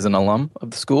time. He is an alum of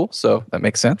the school, so that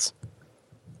makes sense.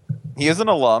 He is an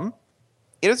alum.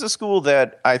 It is a school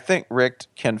that I think Richt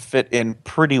can fit in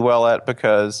pretty well at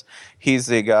because he's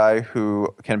the guy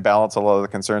who can balance a lot of the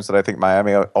concerns that I think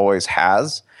Miami always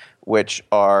has, which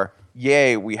are,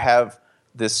 we have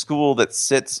this school that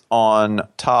sits on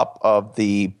top of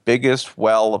the biggest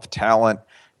well of talent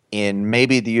in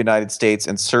maybe the United States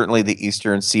and certainly the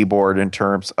Eastern Seaboard in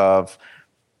terms of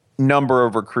number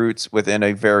of recruits within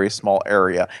a very small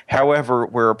area. However,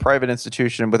 we're a private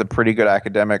institution with a pretty good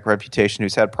academic reputation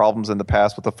who's had problems in the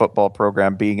past with the football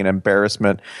program being an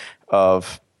embarrassment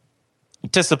of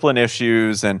discipline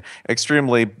issues and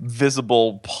extremely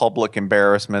visible public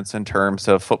embarrassments in terms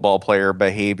of football player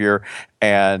behavior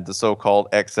and the so-called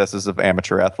excesses of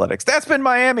amateur athletics. That's been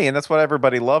Miami, and that's why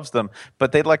everybody loves them,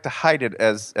 but they'd like to hide it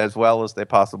as well as they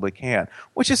possibly can,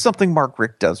 which is something Mark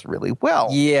Richt does really well.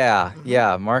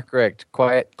 Yeah, Mark Richt,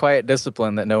 quiet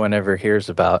discipline that no one ever hears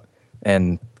about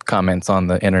and comments on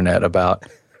the internet about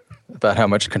how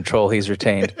much control he's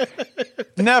retained.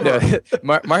 Never.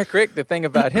 Mark Richt, the thing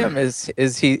about him is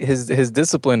his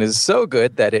discipline is so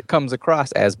good that it comes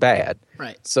across as bad.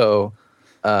 Right. So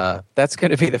that's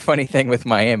going to be the funny thing with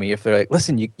Miami. If they're like,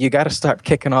 listen, you got to start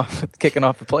kicking off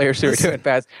the players who are doing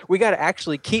bad. We got to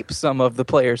actually keep some of the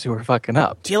players who are fucking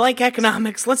up. Do you like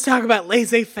economics? Let's talk about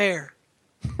laissez-faire.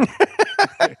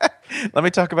 Let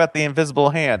me talk about the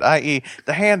invisible hand, i.e.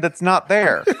 the hand that's not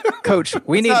there. Coach,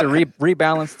 we need to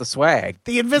rebalance the swag.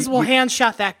 The invisible hand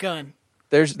shot that gun.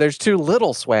 There's too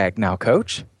little swag now,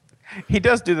 Coach. He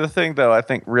does do the thing, though, I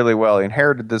think, really well. He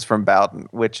inherited this from Bowden,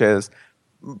 which is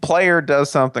player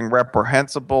does something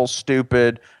reprehensible,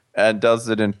 stupid, and does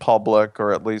it in public,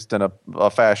 or at least in a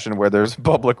fashion where there's a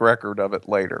public record of it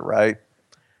later, right?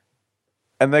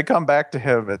 And they come back to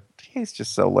him, and he's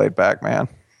just so laid back, man.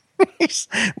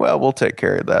 We'll take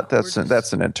care of that.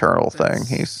 That's an internal thing.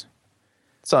 It's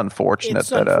unfortunate.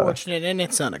 It's unfortunate and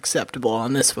it's unacceptable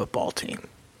on this football team.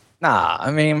 Nah,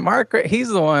 I mean Mark, he's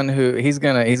the one who he's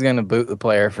gonna boot the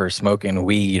player for smoking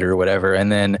weed or whatever,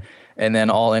 and then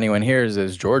all anyone hears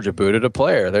is Georgia booted a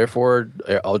player. Therefore,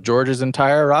 Georgia's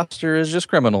entire roster is just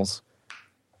criminals.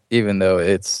 Even though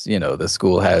it's the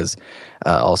school has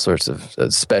all sorts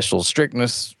of special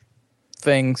strictness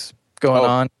things going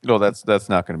on. No, that's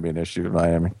not going to be an issue in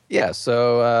Miami. Yeah,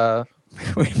 so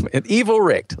evil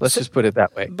Richt. Let's just put it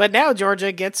that way. But now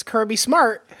Georgia gets Kirby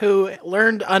Smart, who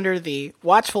learned under the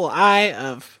watchful eye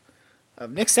of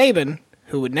Nick Saban,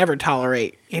 who would never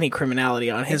tolerate any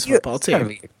criminality on his football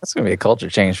team. That's going to be a culture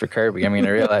change for Kirby. I mean, I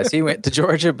realize he went to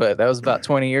Georgia, but that was about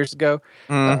 20 years ago.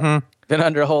 Been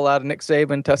under a whole lot of Nick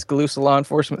Saban, Tuscaloosa law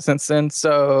enforcement since then.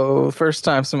 So first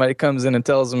time somebody comes in and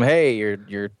tells him, hey,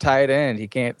 you're tight end, he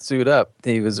can't suit up.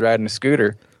 He was riding a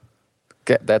scooter.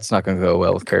 That's not going to go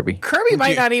well with Kirby. Kirby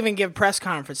might not even give press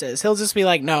conferences. He'll just be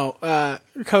like, no,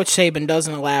 Coach Saban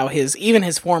doesn't allow even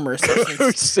his former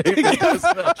assistants to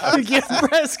give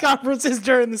press conferences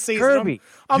during the season. Kirby,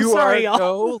 I'm sorry, y'all.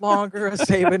 No longer a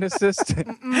Saban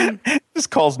assistant. Just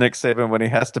calls Nick Saban when he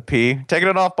has to pee. Taking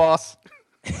it off, boss.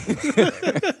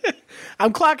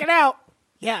 I'm clocking out.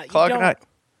 Yeah, Clocking out.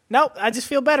 Nope, I just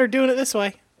feel better doing it this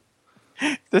way.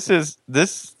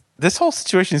 This whole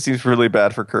situation seems really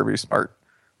bad for Kirby Smart.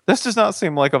 This does not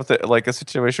seem like a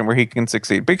situation where he can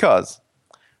succeed because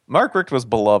Mark Richt was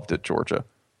beloved at Georgia.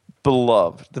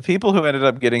 Beloved. The people who ended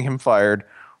up getting him fired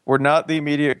were not the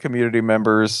immediate community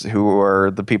members who were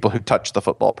the people who touched the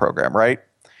football program, right?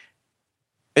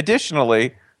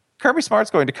 Additionally, Kirby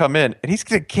Smart's going to come in and he's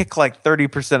going to kick like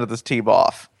 30% of this team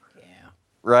off. Yeah.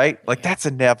 Right? Like that's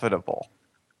inevitable.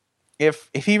 If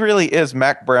he really is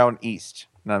Mac Brown East,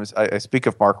 and I speak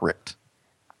of Mark Richt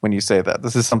when you say that.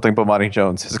 This is something Bomani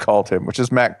Jones has called him, which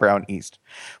is Mac Brown East.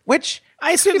 Which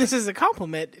I assume this is a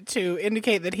compliment to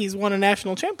indicate that he's won a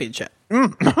national championship.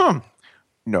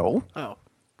 No. Oh.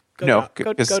 Go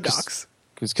Docs.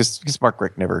 Because Mark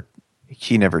Richt never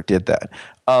did that.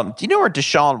 Do you know where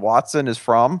Deshaun Watson is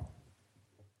from?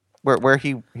 Where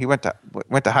he went to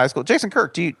high school? Jason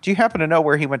Kirk, do you happen to know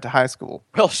where he went to high school?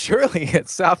 Well, surely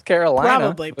it's South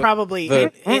Carolina. Probably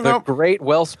the great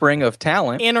wellspring of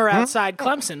talent. In or outside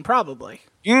Clemson, probably.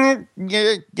 No.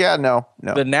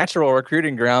 The natural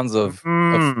recruiting grounds of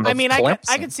I mean, Clemson.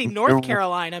 I could see North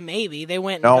Carolina, maybe. They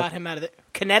went and got him out of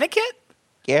Connecticut?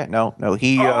 Yeah, no.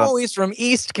 He's from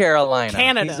East Carolina.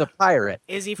 Canada. He's a pirate.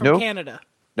 Is he from Canada?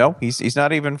 No, he's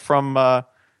not even from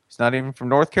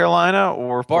North Carolina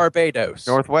or Barbados.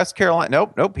 Northwest Carolina.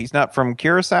 Nope. He's not from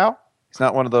Curacao. He's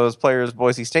not one of those players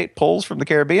Boise State pulls from the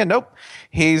Caribbean. Nope.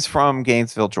 He's from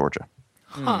Gainesville, Georgia.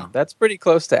 Huh. That's pretty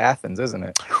close to Athens, isn't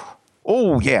it?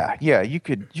 Oh yeah. You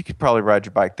could probably ride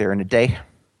your bike there in a day,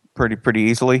 pretty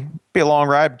easily. Be a long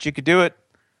ride, but you could do it.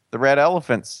 The Red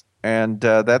Elephants, and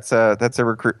that's a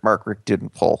recruit Mark Richt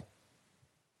didn't pull.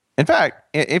 In fact,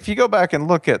 if you go back and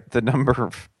look at the number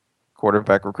of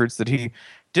quarterback recruits that he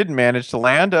didn't manage to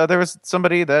land, there was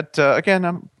somebody that again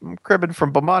I'm cribbing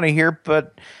from Bomani here,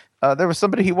 but there was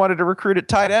somebody he wanted to recruit at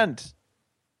tight end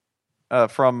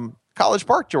from College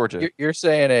Park, Georgia. You're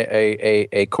saying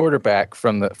a quarterback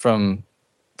from the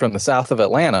south of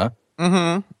Atlanta,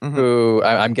 who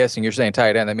I'm guessing you're saying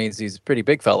tight end. That means he's a pretty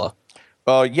big fella.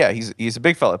 Yeah, he's a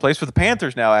big fella. Plays for the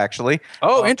Panthers now, actually.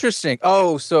 Oh, interesting.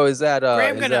 Oh, so is that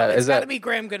Graham Gano? It's got to be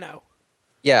Graham Gano.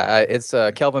 Yeah, it's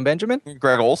Kelvin Benjamin.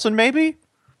 Greg Olson, maybe.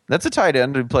 That's a tight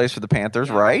end who plays for the Panthers,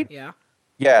 right? Yeah.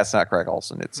 Yeah, it's not Greg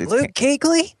Olson. It's Luke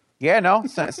Kuechly. Yeah, no,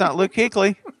 it's not Luke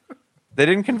Kuechly. They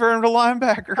didn't convert him to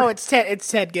linebacker. Oh, it's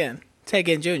Ted Ginn. Ted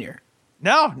Ginn Jr.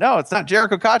 No, it's not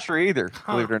Jericho Cotchery either.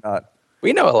 Believe it or not.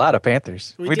 We know a lot of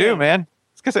Panthers. We do, man.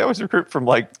 It's because they always recruit from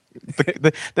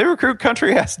they recruit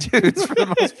country ass dudes for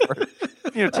the most part.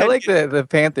 I like the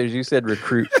Panthers. You said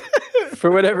recruit. For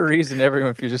whatever reason,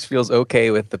 everyone just feels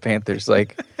okay with the Panthers.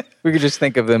 Like we could just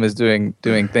think of them as doing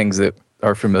things that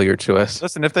are familiar to us.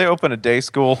 Listen, if they open a day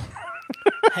school,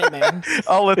 hey man,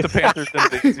 I'll let the Panthers into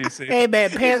the ACC. Hey man,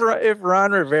 if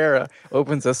Ron Rivera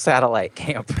opens a satellite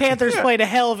camp, Panthers played a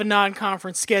hell of a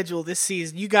non-conference schedule this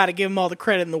season. You got to give them all the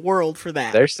credit in the world for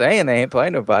that. They're saying they ain't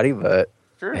playing nobody, but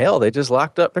hell, they just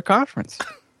locked up their conference.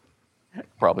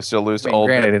 Probably still lose to Ole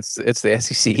Miss. Granted, it's the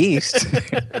SEC East.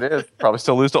 It is. Probably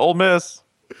still lose to Ole Miss.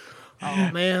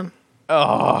 Oh man.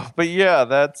 Oh, but yeah,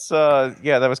 that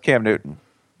was Cam Newton,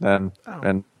 and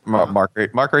Mark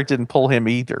Richt didn't pull him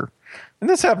either. And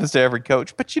this happens to every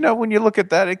coach. But when you look at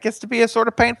that, it gets to be a sort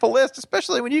of painful list,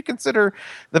 especially when you consider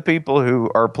the people who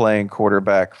are playing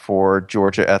quarterback for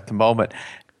Georgia at the moment.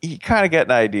 You kind of get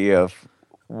an idea of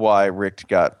why Richt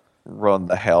got run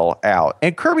the hell out.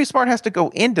 And Kirby Smart has to go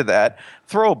into that,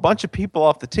 throw a bunch of people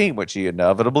off the team, which he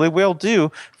inevitably will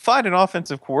do, find an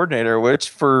offensive coordinator, which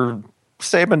for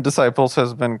Saban disciples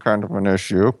has been kind of an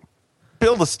issue,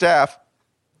 build a staff,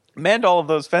 mend all of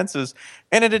those fences,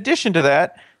 and in addition to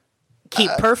that,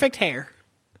 keep perfect hair.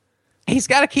 He's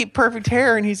got to keep perfect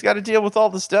hair, and he's got to deal with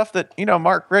all the stuff that,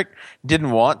 Mark Richt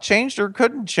didn't want changed or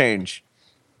couldn't change.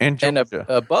 And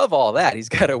above all that, he's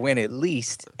got to win at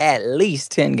least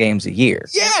 10 games a year.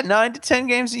 Yeah, 9 to 10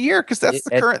 games a year, because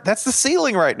that's the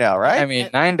ceiling right now, right? I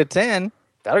mean, 9 to 10.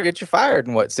 That'll get you fired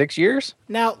in, 6 years?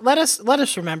 Now, let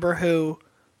us remember who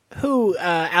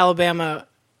Alabama,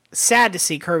 sad to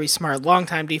see Kirby Smart,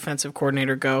 longtime defensive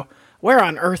coordinator, go. Where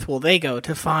on earth will they go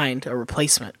to find a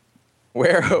replacement?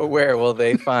 Where will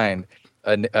they find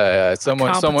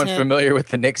someone familiar with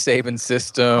the Nick Saban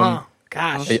system? Oh,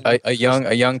 gosh. A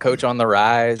young coach on the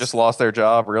rise. Just lost their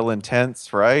job, real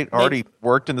intense, right? Already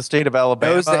worked in the state of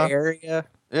Alabama. Knows the area.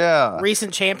 Yeah.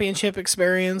 Recent championship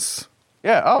experience.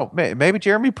 Yeah. Oh, maybe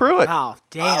Jeremy Pruitt. Oh,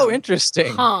 damn. Oh,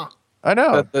 interesting. Huh. I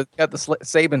know. Got the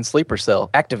Saban sleeper cell.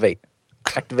 Activate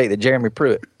the Jeremy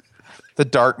Pruitt. The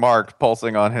dark mark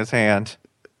pulsing on his hand.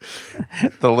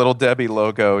 The little Debbie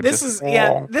logo. This is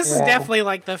definitely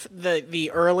like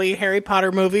the early Harry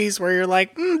Potter movies where you're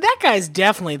like, that guy's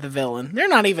definitely the villain. They're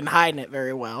not even hiding it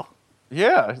very well.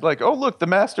 Yeah, like, oh look, the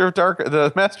master of dark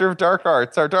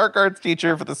arts, our dark arts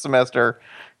teacher for the semester,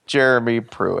 Jeremy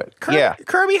Pruitt.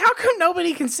 Kirby, how come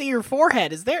nobody can see your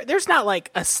forehead? There's not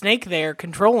like a snake there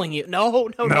controlling you?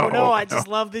 No. I just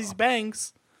love these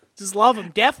bangs. Just love them.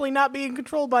 Definitely not being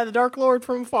controlled by the Dark Lord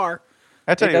from afar.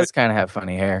 He does kind of have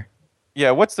funny hair.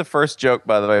 Yeah, what's the first joke,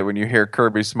 by the way, when you hear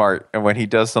Kirby Smart and when he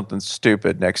does something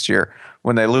stupid next year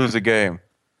when they lose a game?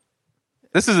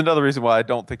 This is another reason why I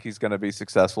don't think he's going to be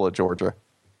successful at Georgia.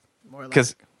 More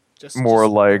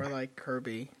like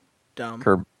Kirby, dumb.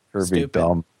 Kirby stupid.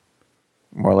 dumb.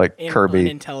 More like Kirby.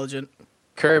 Unintelligent.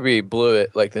 Kirby blew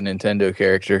it like the Nintendo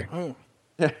character. Oh.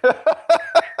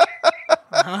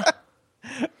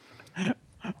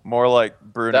 More like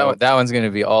Bruno. That one's going to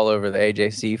be all over the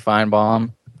AJC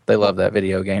Feinbaum. They love that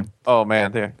video game. Oh,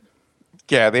 man. The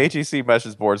AGC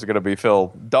message boards are going to be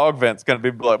filled. Dog Vent's going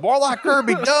to be like, more like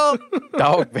Kirby dumb.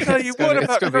 Dog Vent. It's going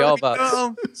to be all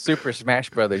about Super Smash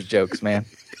Brothers jokes, man.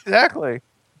 Exactly.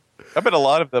 I bet a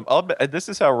lot of them. This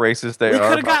is how racist they are. We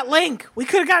could have got Link. We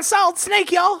could have got Solid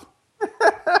Snake, y'all.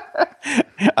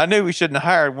 I knew we shouldn't have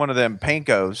hired one of them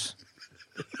Pankos.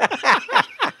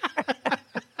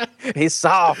 He's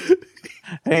soft.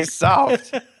 He's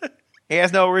soft. He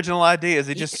has no original ideas.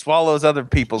 He just swallows other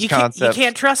people's concepts. You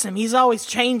can't trust him. He's always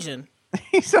changing.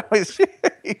 He's always.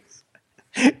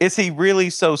 Is he really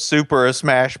so super a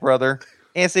Smash brother?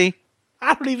 Is he?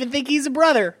 I don't even think he's a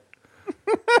brother.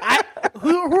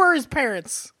 Who are his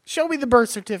parents? Show me the birth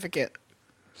certificate.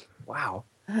 Wow.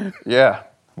 Yeah.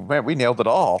 Man, we nailed it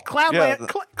all.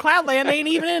 Cloudland ain't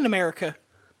even in America.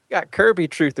 Got Kirby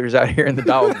truthers out here in the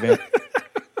dog vent.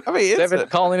 I mean,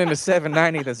 calling into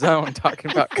 790 The Zone,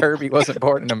 talking about Kirby wasn't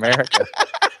born in America.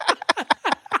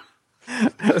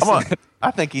 Come on. I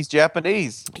think he's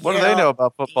Japanese. What do they know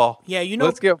about football? Yeah,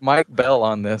 Let's get Mike Bell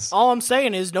on this. All I'm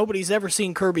saying is nobody's ever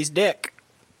seen Kirby's dick.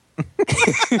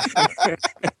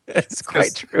 It's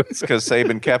quite true. It's because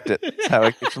Saban kept it. That's how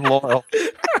he keeps him loyal.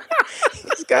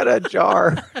 He's got a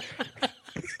jar.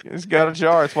 He's got a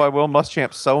jar. That's why Will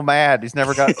Muschamp's so mad. He's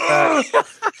never got it back.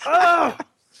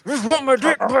 Just want my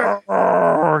dick back.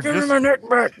 Give me my neck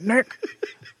back, Nick.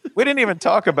 We didn't even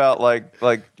talk about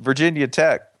like Virginia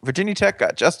Tech. Virginia Tech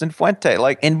got Justin Fuente,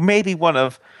 and maybe one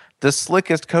of the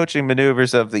slickest coaching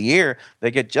maneuvers of the year.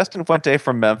 They get Justin Fuente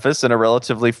from Memphis in a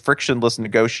relatively frictionless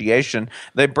negotiation.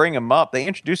 They bring him up. They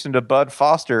introduce him to Bud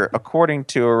Foster, according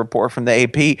to a report from the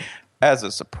AP, as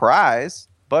a surprise.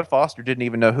 Bud Foster didn't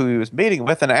even know who he was meeting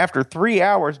with, and after 3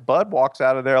 hours, Bud walks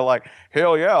out of there like,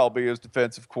 hell yeah, I'll be his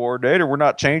defensive coordinator. We're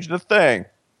not changing a thing.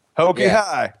 Hokie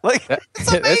high.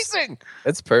 It's amazing.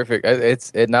 It's perfect.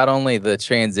 It's not only the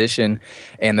transition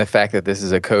and the fact that this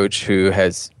is a coach who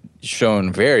has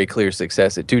shown very clear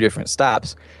success at 2 different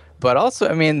stops, but also,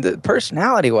 I mean, the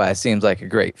personality-wise seems like a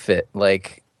great fit.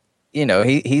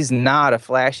 He's not a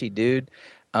flashy dude.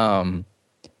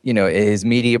 His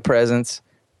media presence,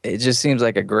 it just seems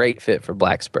like a great fit for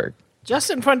Blacksburg.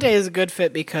 Justin Fuente is a good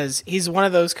fit because he's one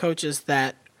of those coaches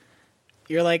that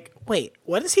you're like, wait,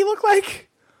 what does he look like?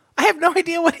 I have no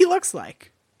idea what he looks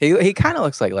like. He kind of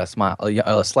looks like Les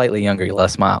Miles, slightly younger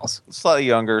Les Miles. Slightly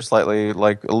younger, slightly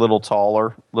like a little taller,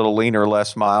 a little leaner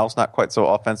Les Miles, not quite so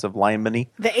offensive lineman-y.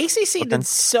 The ACC did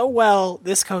so well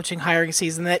this coaching hiring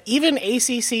season that even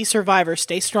ACC survivors,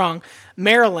 stay strong,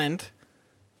 Maryland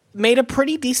made a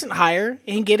pretty decent hire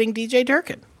in getting DJ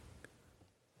Durkin.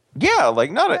 Yeah,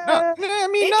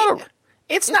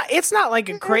 It's not like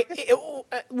a great.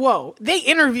 Whoa! They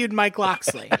interviewed Mike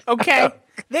Loxley. Okay,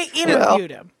 they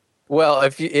interviewed him. Well,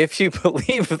 if you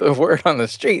believe the word on the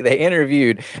street, they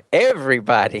interviewed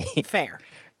everybody. Fair,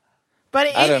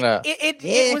 but I don't know.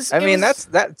 It was.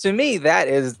 That to me. That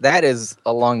is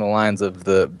along the lines of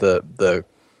the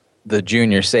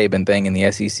junior Saban thing in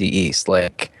the SEC East.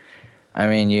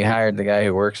 You hired the guy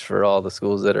who works for all the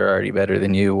schools that are already better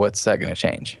than you. What's that going to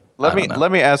change? Let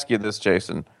me ask you this,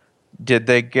 Jason. Did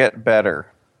they get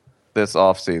better this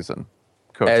offseason?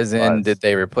 As in, did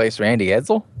they replace Randy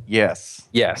Edsel? Yes.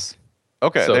 Yes.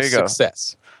 Okay, so there you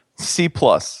success. go. C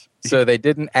plus. So they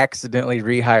didn't accidentally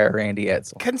rehire Randy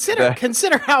Edsel.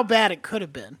 Consider how bad it could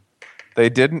have been. They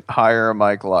didn't hire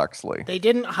Mike Loxley. They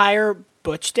didn't hire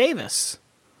Butch Davis.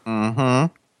 There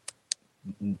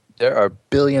are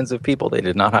billions of people they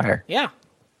did not hire. Yeah.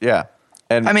 Yeah.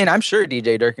 And I mean, I'm sure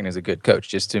DJ Durkin is a good coach.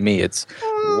 Just to me, it's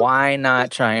why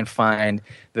not try and find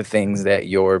the things that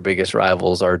your biggest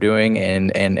rivals are doing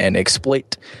and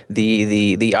exploit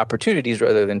the opportunities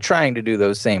rather than trying to do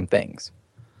those same things.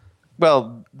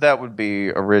 Well, that would be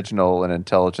original and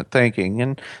intelligent thinking.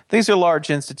 And these are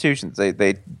large institutions.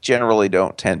 They generally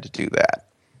don't tend to do that.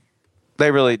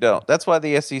 They really don't. That's why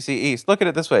the SEC East, look at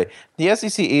it this way. The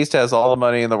SEC East has all the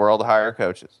money in the world to hire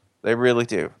coaches. They really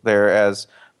do. They're as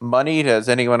moneyed as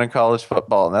anyone in college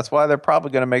football. And that's why they're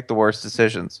probably going to make the worst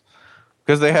decisions.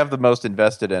 Because they have the most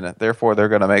invested in it. Therefore, they're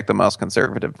going to make the most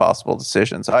conservative possible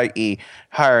decisions, i.e.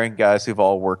 hiring guys who've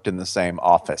all worked in the same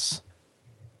office.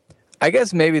 I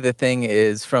guess maybe the thing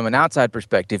is, from an outside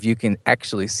perspective, you can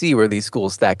actually see where these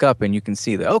schools stack up, and you can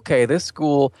see that, okay, this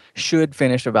school should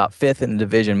finish about fifth in the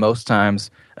division most times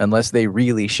unless they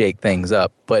really shake things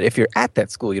up. But if you're at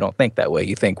that school, you don't think that way.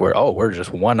 You think we're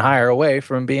just one hire away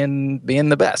from being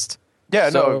the best. Yeah,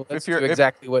 so no, let's do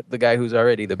exactly what the guy who's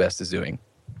already the best is doing.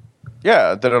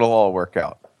 Yeah, then it'll all work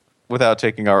out without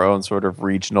taking our own sort of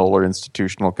regional or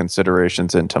institutional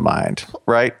considerations into mind,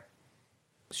 right?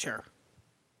 Sure.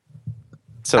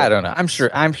 So I don't know. I'm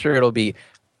sure it'll be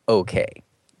okay.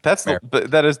 That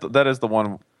is the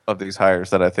one of these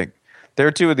hires that I think there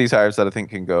are two of these hires that I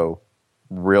think can go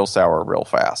real sour real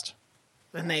fast.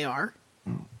 And they are.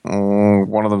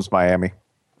 One of them's Miami,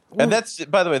 and that's,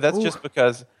 by the way, that's just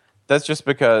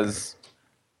because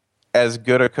as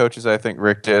good a coach as I think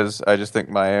Rick is, I just think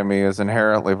Miami is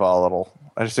inherently volatile.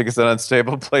 I just think it's an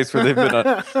unstable place where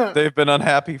they've been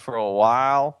unhappy for a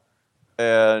while.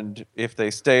 And if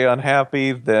they stay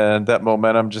unhappy, then that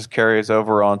momentum just carries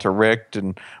over onto Rick.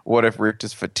 And what if Rick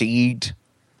is fatigued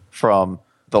from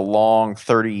the long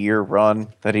 30-year run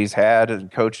that he's had in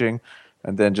coaching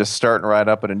and then just starting right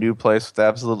up at a new place with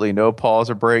absolutely no pause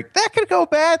or break? That could go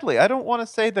badly. I don't want to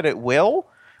say that it will.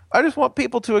 I just want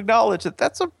people to acknowledge that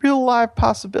that's a real live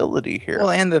possibility here. Well,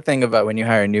 and the thing about when you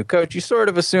hire a new coach, you sort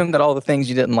of assume that all the things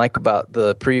you didn't like about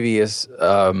the previous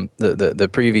the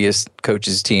previous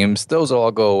coaches' teams, those will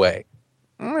all go away.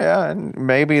 Yeah, and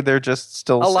maybe they're just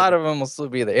still. A lot of them will still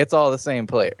be there. It's all the same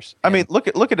players. I mean, look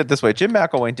at it this way: Jim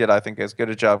McElwain did, I think, as good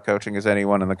a job coaching as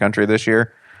anyone in the country this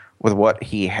year with what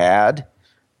he had,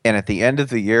 and at the end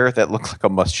of the year, that looked like a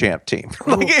Muschamp team.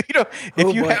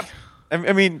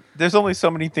 I mean, there's only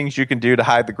so many things you can do to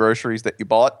hide the groceries that you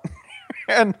bought.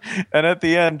 and at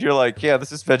the end, you're like, yeah,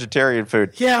 this is vegetarian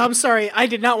food. Yeah, I'm sorry. I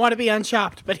did not want to be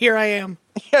unchopped, but here I am.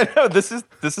 Yeah, no, this is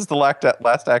the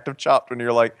last act of Chopped when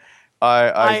you're like,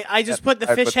 I just put the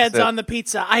fish heads on the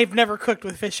pizza. I've never cooked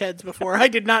with fish heads before. I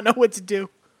did not know what to do.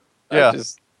 Yeah. I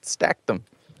just stacked them.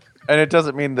 And it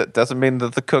doesn't mean that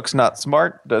the cook's not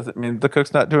smart. Doesn't mean the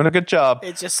cook's not doing a good job.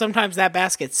 It's just sometimes that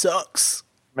basket sucks.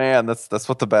 Man, that's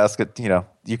what the basket,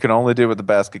 you can only do what the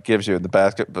basket gives you. And the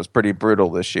basket was pretty brutal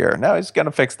this year. Now he's going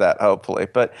to fix that, hopefully.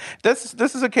 But this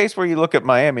is a case where you look at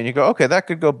Miami and you go, okay, that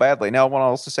could go badly. Now, I want to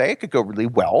also say it could go really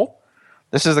well.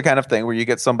 This is the kind of thing where you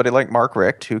get somebody like Mark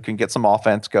Richt who can get some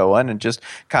offense going and just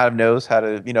kind of knows how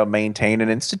to, maintain an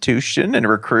institution and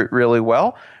recruit really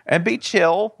well and be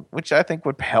chill, which I think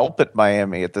would help at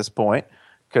Miami at this point,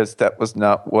 because that was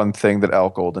not one thing that Al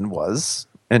Golden was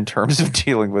in terms of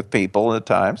dealing with people at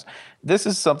times. This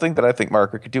is something that I think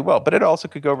Mark Richt could do well, but it also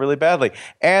could go really badly.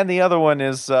 And the other one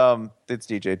is it's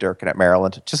DJ Durkin at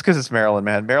Maryland, just because it's Maryland,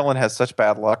 man. Maryland has such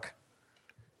bad luck.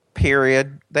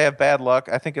 Period. They have bad luck.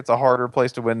 I think it's a harder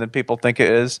place to win than people think it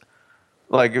is.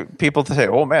 Like, people say,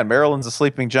 oh man, Maryland's a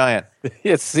sleeping giant.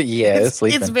 It's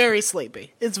sleeping. It's very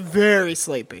sleepy. It's very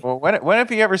sleepy. Well, when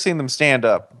have you ever seen them stand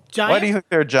up? Giant? Why do you think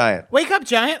they're a giant? Wake up,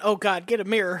 giant. Oh God, get a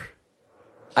mirror.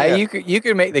 You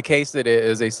could make the case that it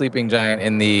is a sleeping giant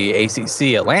in the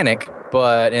ACC Atlantic,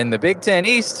 but in the Big Ten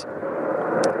East,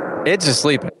 it's just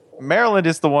sleeping. Maryland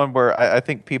is the one where I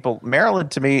think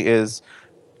Maryland to me is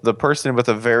the person with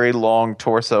a very long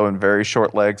torso and very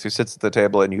short legs who sits at the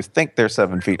table and you think they're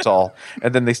 7 feet tall,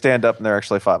 and then they stand up and they're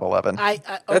actually 5'11". Okay.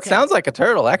 That sounds like a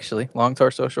turtle, actually. Long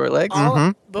torso, short legs.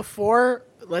 Before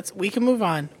we can move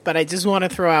on, but I just want to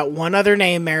throw out one other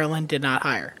name Maryland did not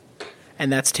hire,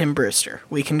 and that's Tim Brewster.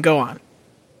 We can go on.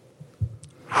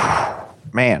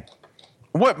 Man.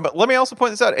 But let me also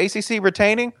point this out. ACC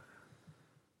retaining.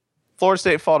 Florida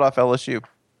State fought off LSU.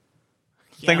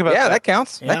 Think about Yeah, that. that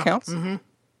counts. Yeah. That counts.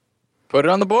 Put it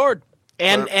on the board.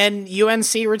 And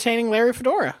UNC retaining Larry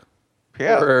Fedora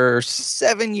Yeah. For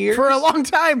 7 years. for a long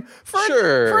time.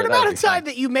 For an amount that'd of be time fun.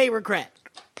 that you may regret.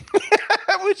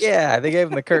 Yeah, they gave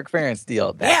him the Kirk Ferentz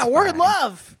deal. That's We're in fine.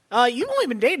 love. You've only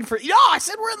been dating for... No, I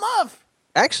said we're in love.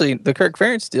 Actually, the Kirk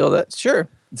Ferentz deal, that's sure.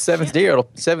 Seventh year,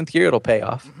 it'll pay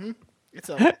off. It's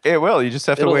a... It will. You just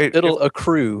have to wait. It'll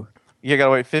accrue. You got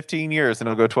to wait 15 years and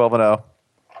it'll go 12-0.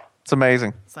 It's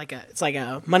amazing. It's like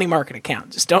a money market account.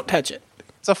 Just don't touch it.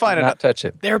 It's a fine enough. Not touch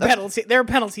it. There are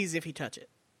penalties if you touch it.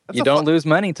 You don't lose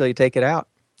money until you take it out.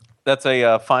 That's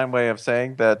a fine way of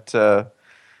saying that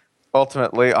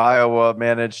ultimately Iowa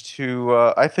managed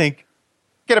to, I think,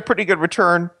 get a pretty good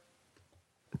return.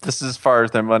 This is as far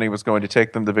as their money was going to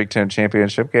take them to the Big Ten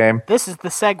championship game. This is the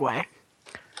segue.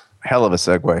 Hell of a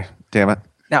segue. Damn it.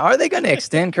 Now, are they going to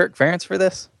extend Kirk Ferentz for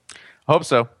this? Hope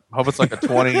so. Hope it's like a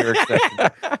 20-year extension.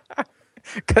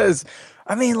 Because,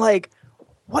 I mean, like,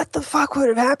 what the fuck would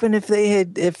have happened if they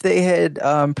had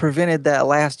prevented that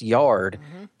last yard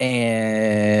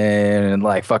and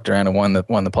like fucked around and won the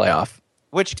playoff?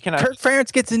 Which can I? Kirk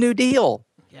Ferentz gets a new deal.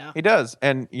 Yeah. He does,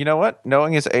 and you know what?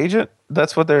 Knowing his agent,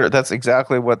 that's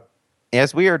exactly what.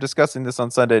 As we are discussing this on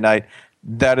Sunday night,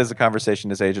 that is a conversation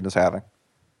his agent is having.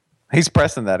 He's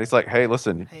pressing that. He's like, "Hey,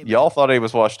 listen, y'all thought he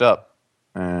was washed up.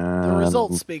 The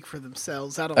results speak for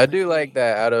themselves. I do like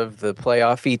that out of the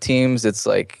playoffy teams, it's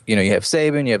like, you know, you have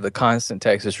Saban, you have the constant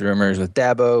Texas rumors with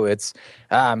Dabo. It's,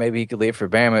 maybe he could leave for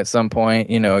Bama at some point.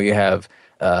 You know, you have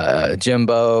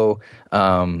Jimbo,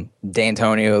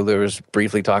 D'Antonio. There was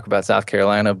briefly talk about South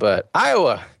Carolina, but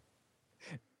Iowa,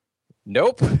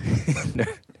 nope.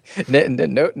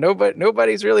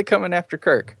 Nobody's really coming after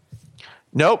Kirk.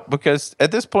 Nope, because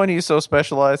at this point he's so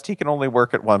specialized he can only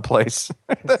work at one place.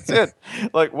 That's it.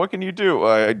 Like, what can you do?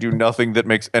 I do nothing that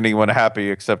makes anyone happy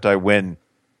except I win.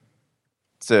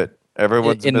 That's it.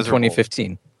 Everyone's in miserable.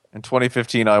 2015. In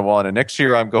 2015 I won, and next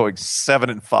year I'm going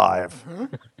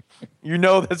 7-5. You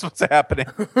know that's what's happening.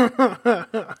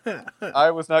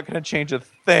 I was not going to change a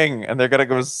thing, and they're going to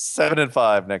go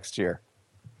 7-5 next year.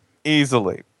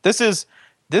 Easily. This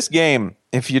game,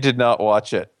 if you did not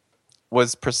watch it,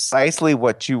 was precisely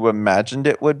what you imagined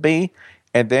it would be,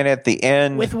 and then at the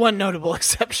end, with one notable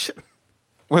exception,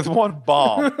 with one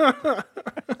bomb,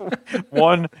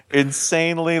 one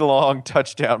insanely long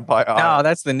touchdown by Iowa. No,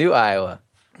 that's the new Iowa.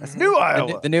 That's new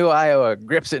Iowa. The new Iowa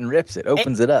grips it and rips it,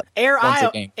 opens it up. Air once a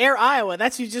Iowa. game. Air Iowa.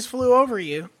 That's who just flew over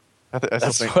you.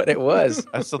 That's what it was.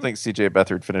 I still think C.J.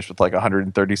 Beathard finished with like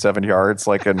 137 yards,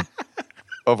 like an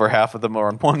over half of them are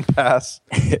on one pass.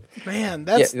 Man,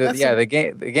 that's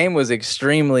the game was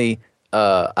extremely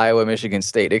Iowa Michigan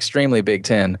State, extremely Big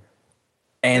Ten,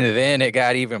 and then it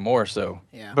got even more so.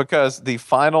 Yeah, because the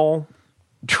final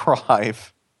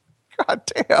drive, god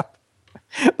damn,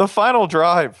 the final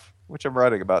drive, which I'm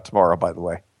writing about tomorrow, by the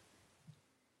way.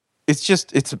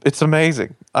 It's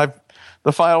amazing.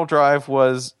 The final drive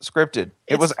was scripted.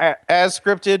 It was as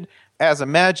scripted, as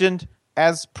imagined,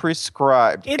 as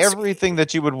prescribed. Everything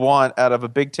that you would want out of a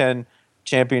Big Ten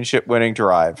championship winning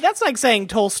drive. That's like saying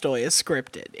Tolstoy is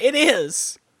scripted. It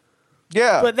is.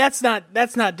 Yeah. But that's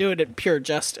not doing it pure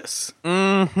justice.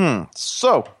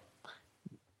 So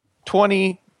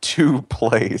 22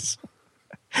 plays.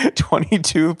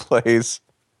 22 plays.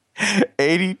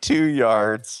 82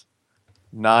 yards.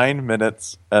 9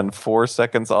 minutes and 4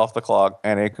 seconds off the clock,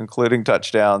 and a concluding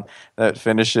touchdown that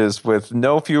finishes with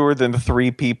no fewer than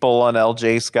 3 people on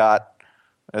L.J. Scott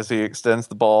as he extends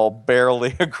the ball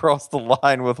barely across the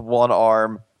line with one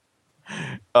arm.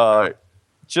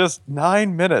 Just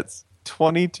 9 minutes,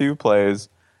 22 plays,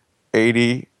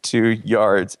 82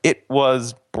 yards. It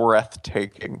was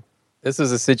breathtaking. This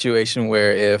is a situation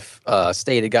where if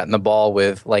State had gotten the ball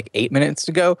with like 8 minutes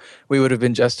to go, we would have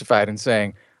been justified in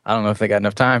saying, I don't know if they got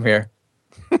enough time here,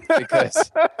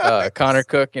 because Connor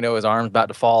Cook, you know, his arm's about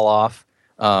to fall off.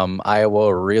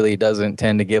 Iowa really doesn't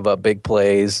tend to give up big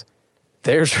plays.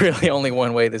 There's really only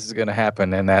one way this is going to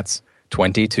happen, and that's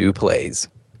 22 plays.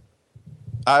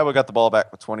 Iowa got the ball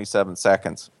back with 27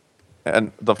 seconds.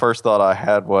 And the first thought I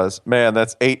had was, man,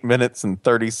 that's 8 minutes and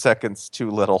 30 seconds too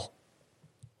little.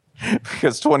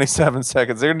 Because 27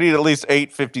 seconds, they're going to need at least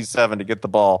 8:57 to get the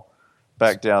ball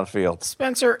back downfield.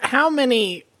 Spencer, how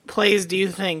many plays do you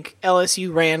think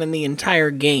LSU ran in the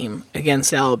entire game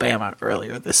against Alabama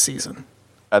earlier this season?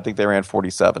 I think they ran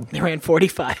 47. They ran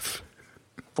 45.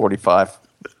 45.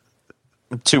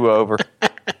 2 over.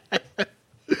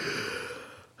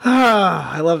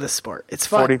 I love this sport. It's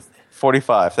fun.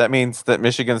 45. That means that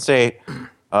Michigan State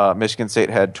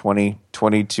had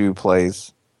 22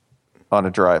 plays on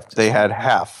a drive. They had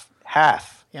half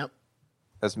Yep.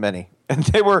 as many. And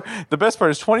they were, the best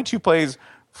part is 22 plays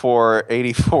for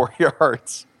 84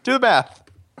 yards. Do the math.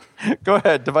 Go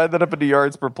ahead. Divide that up into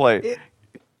yards per play.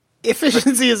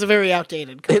 Efficiency is a very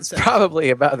outdated concept. It's probably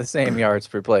about the same yards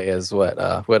per play as what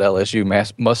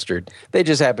LSU mustered. They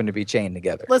just happen to be chained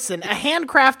together. Listen, a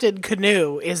handcrafted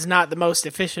canoe is not the most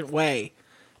efficient way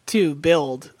to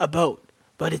build a boat,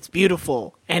 but it's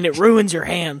beautiful, and it ruins your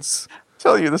hands.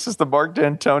 Tell you, this is the Mark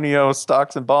D'Antonio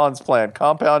stocks and bonds plan.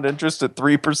 Compound interest at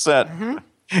 3%.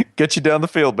 Mm-hmm. Get you down the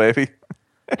field, baby.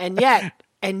 And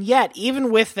yet,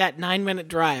 even with that 9-minute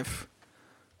drive,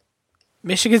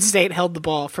 Michigan State held the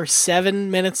ball for 7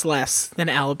 minutes less than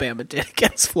Alabama did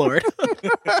against Florida.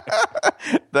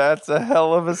 That's a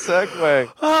hell of a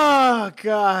segue. Oh,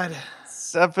 God.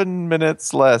 7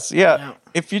 minutes less. Yeah.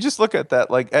 If you just look at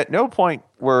that, like at no point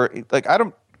where, like,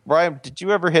 Ryan, did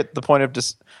you ever hit the point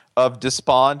of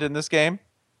despond in this game?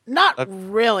 Not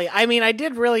really. I mean, I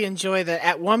did really enjoy that.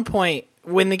 At one point,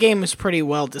 when the game was pretty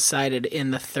well decided in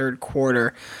the third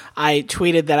quarter, I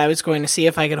tweeted that I was going to see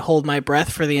if I could hold my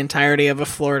breath for the entirety of a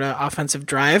Florida offensive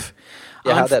drive.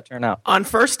 Yeah, how'd that turn out? On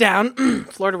first down,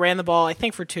 Florida ran the ball, I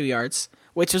think, for 2 yards,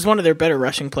 which was one of their better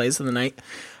rushing plays of the night.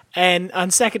 And on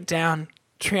second down,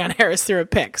 Treon Harris threw a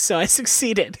pick, so I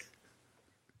succeeded.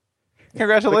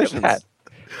 Congratulations.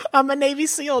 I'm a Navy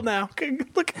SEAL now.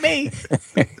 Look at me.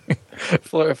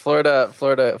 Florida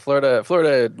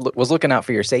was looking out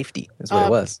for your safety. Is what it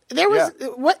was.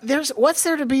 What's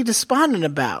there to be despondent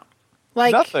about?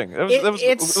 Like nothing.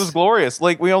 It was glorious.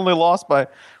 Like we only lost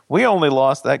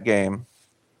that game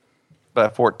by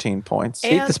 14 points.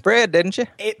 Beat the spread, didn't you?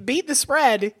 It beat the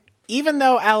spread, even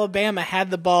though Alabama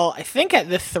had the ball, I think at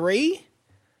the 3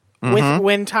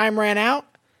 when time ran out.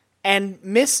 And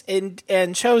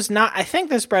and chose not. I think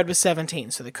the spread was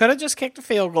 17, so they could have just kicked a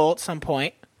field goal at some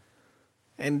point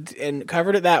and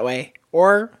covered it that way,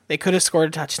 or they could have scored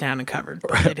a touchdown and covered.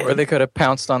 Or they could have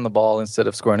pounced on the ball instead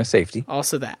of scoring a safety.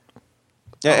 Also that.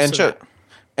 Yeah,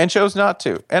 and chose not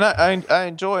to. And I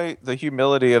enjoy the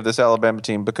humility of this Alabama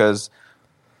team because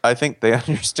I think they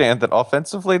understand that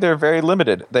offensively they're very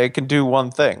limited. They can do one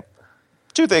thing,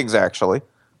 2 things actually.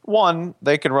 One,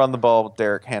 they can run the ball with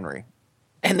Derrick Henry.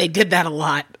 And they did that a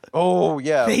lot. Oh,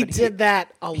 yeah. They did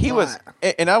that a lot.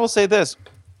 And I will say this.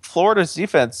 Florida's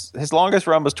defense, his longest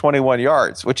run was 21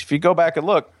 yards, which if you go back and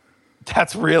look,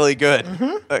 that's really good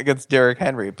against Derrick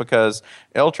Henry because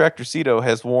El Tractorcito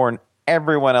has worn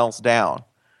everyone else down.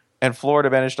 And Florida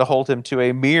managed to hold him to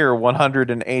a mere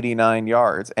 189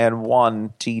 yards and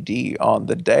 1 TD on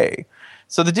the day.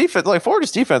 So the defense, like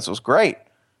Florida's defense was great.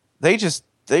 They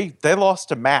lost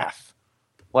to math.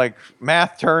 Like,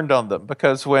 math turned on them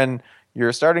because when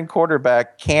your starting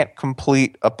quarterback can't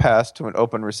complete a pass to an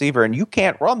open receiver and you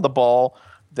can't run the ball,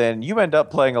 then you end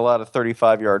up playing a lot of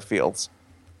 35-yard fields.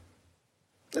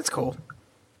 That's cool.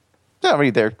 I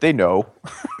mean, they know.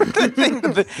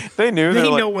 they knew.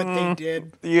 They know what they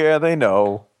did. Yeah, they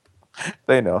know.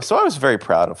 They know. So I was very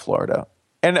proud of Florida.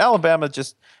 And Alabama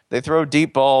they throw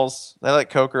deep balls. They let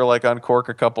Coker, uncork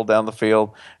a couple down the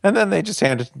field. And then they just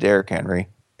hand it to Derrick Henry.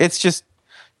 It's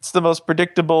the most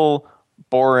predictable,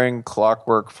 boring,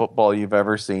 clockwork football you've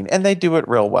ever seen, and they do it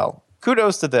real well.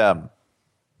 Kudos to them.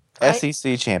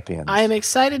 SEC champions. I am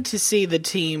excited to see the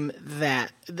team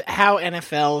how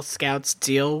NFL scouts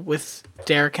deal with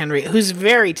Derrick Henry, who's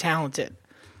very talented,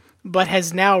 but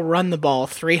has now run the ball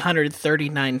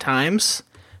 339 times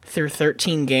through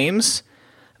 13 games.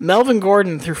 Melvin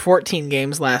Gordon through 14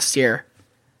 games last year,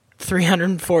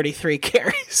 343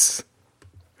 carries.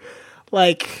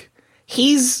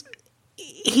 He's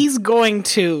going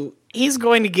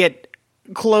to get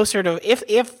closer to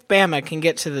if Bama can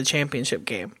get to the championship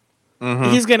game.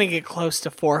 He's going to get close to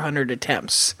 400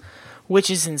 attempts, which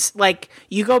is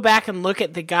you go back and look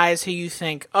at the guys who you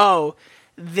think, oh,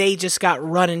 they just got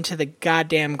run into the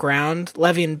goddamn ground.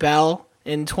 Le'Veon Bell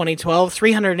in 2012,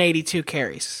 382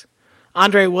 carries.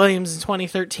 Andre Williams in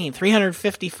 2013,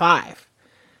 355.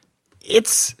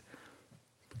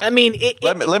 Let me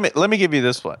give you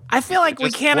this one. I feel like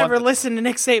we can't ever listen to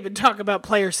Nick Saban talk about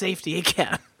player safety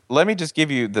again. Let me just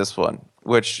give you this one,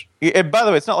 which, by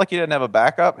the way, it's not like he didn't have a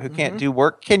backup who can't do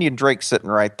work. Kenyon Drake sitting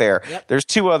right there. Yep. There's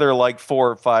 2 other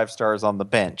 4 or 5 stars on the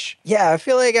bench. Yeah, I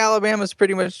feel like Alabama's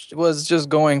pretty much was just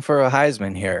going for a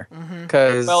Heisman here.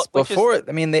 Because before,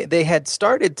 they had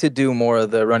started to do more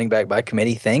of the running back by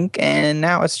committee thing, and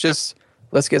now it's just,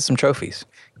 let's get some trophies.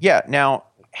 Yeah, now,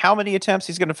 how many attempts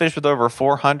he's going to finish with over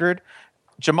 400?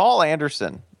 Jamal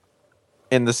Anderson,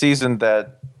 in the season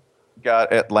that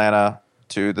got Atlanta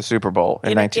to the Super Bowl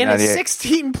in 1998. In a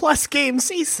 16-plus game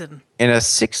season. In a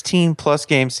 16-plus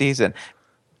game season.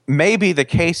 maybe the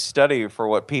case study for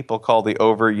what people call the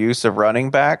overuse of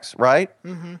running backs, right?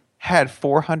 Mm-hmm. Had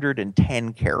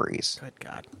 410 carries. Good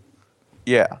God.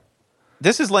 Yeah.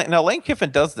 This is Lane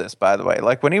Kiffin does this, by the way.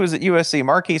 Like when he was at USC,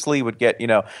 Marquise Lee would get,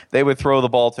 they would throw the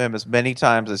ball to him as many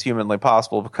times as humanly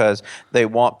possible because they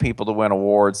want people to win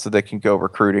awards so they can go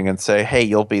recruiting and say, hey,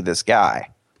 you'll be this guy.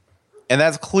 And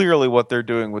that's clearly what they're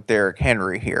doing with Derrick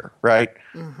Henry here, right?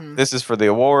 Mm-hmm. This is for the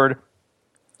award.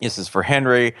 This is for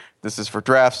Henry. This is for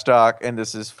draft stock. And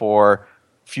this is for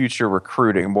future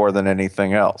recruiting more than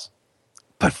anything else.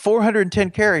 But 410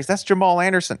 carries, that's Jamal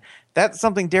Anderson. That's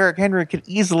something Derrick Henry could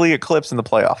easily eclipse in the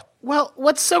playoff. Well,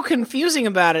 what's so confusing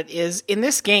about it is in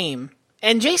this game,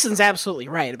 and Jason's absolutely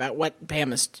right about what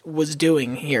Bama was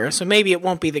doing here, so maybe it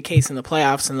won't be the case in the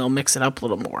playoffs and they'll mix it up a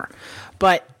little more.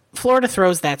 But Florida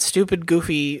throws that stupid,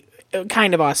 goofy,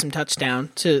 kind of awesome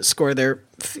touchdown to score to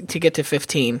get to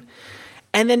 15.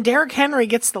 And then Derrick Henry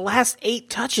gets the last 8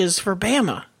 touches for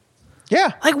Bama.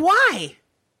 Yeah. Like, why?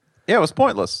 Yeah, it was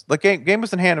pointless. The game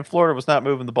was in hand, and Florida was not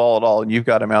moving the ball at all, and you've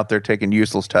got him out there taking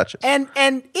useless touches. And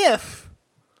if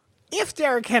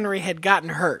Derrick Henry had gotten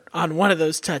hurt on one of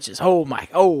those touches, oh my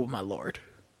Lord.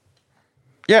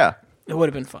 Yeah. It would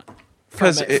have been fun.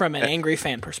 From an angry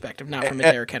fan perspective, not from a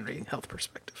Derrick Henry health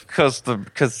perspective. Because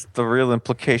the real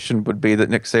implication would be that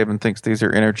Nick Saban thinks these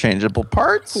are interchangeable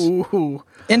parts. Ooh.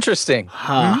 Interesting.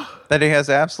 Huh. That he has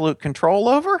absolute control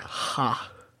over.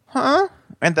 Huh?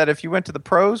 And that if you went to the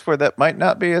pros where that might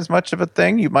not be as much of a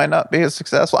thing, you might not be as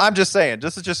successful. I'm just saying,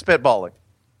 this is just spitballing.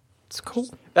 It's cool.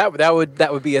 That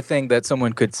would be a thing that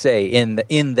someone could say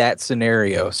in that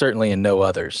scenario, certainly in no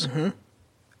others. Mm-hmm.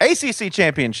 ACC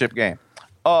championship game.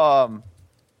 A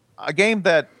game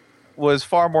that was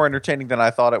far more entertaining than I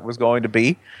thought it was going to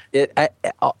be.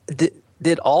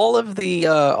 Did all of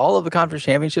the conference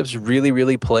championships really,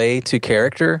 really play to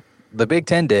character? The Big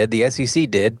Ten did. The SEC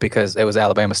did because it was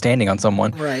Alabama standing on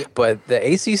someone. Right. But the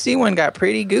ACC one got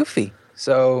pretty goofy.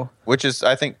 So, which is,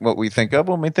 I think, what we think of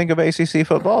when we think of ACC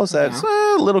football is that it's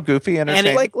a little goofy,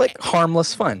 entertaining, and like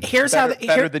harmless fun.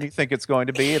 Better than you think it's going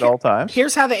to be at all times.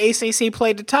 Here's how the ACC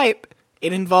played to type.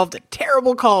 It involved a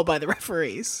terrible call by the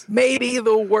referees. Maybe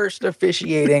the worst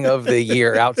officiating of the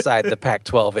year outside the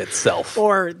Pac-12 itself.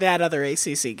 Or that other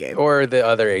ACC game. Or the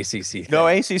other ACC thing. No,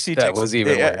 ACC was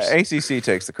even worse. ACC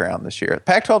takes the crown this year.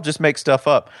 Pac-12 just makes stuff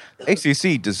up.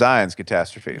 ACC designs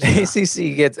catastrophes.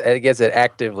 ACC gets it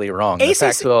actively wrong. The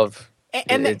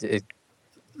Pac-12...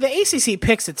 The ACC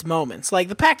picks its moments. Like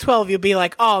the Pac-12, you'll be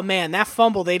like, oh man, that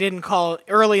fumble they didn't call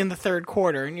early in the third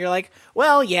quarter. And you're like,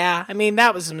 well, yeah, I mean,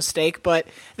 that was a mistake, but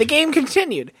the game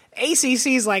continued.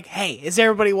 ACC's like, hey, is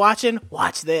everybody watching?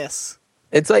 Watch this.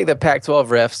 It's like the Pac-12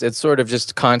 refs. It's sort of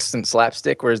just constant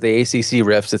slapstick, whereas the ACC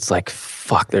refs, it's like,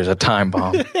 fuck, there's a time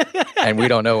bomb. And we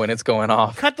don't know when it's going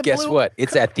off. Guess what?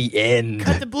 It's at the end.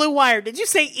 Cut the blue wire. Did you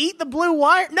say eat the blue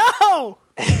wire? No!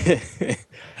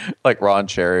 Like Ron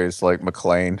Cherry's like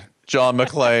McClain. John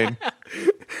McClain.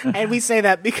 And we say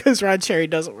that because Ron Cherry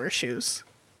doesn't wear shoes.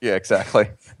 Yeah, exactly.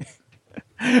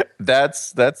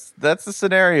 That's the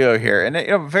scenario here.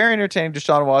 And very entertaining.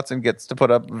 Deshaun Watson gets to put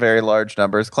up very large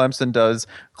numbers. Clemson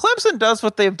does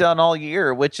what they've done all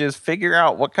year, which is figure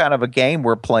out what kind of a game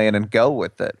we're playing and go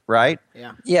with it, right?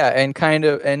 Yeah. Yeah,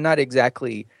 and not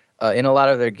exactly in a lot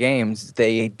of their games,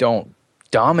 they don't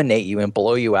dominate you and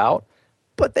blow you out,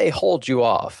 but they hold you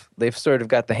off. They've sort of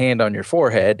got the hand on your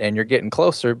forehead and you're getting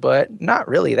closer, but not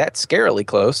really that scarily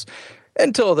close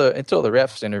until the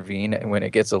refs intervene when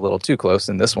it gets a little too close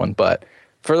in this one. But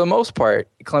for the most part,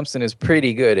 Clemson is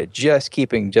pretty good at just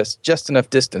keeping just enough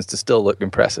distance to still look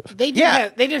impressive. They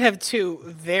did have 2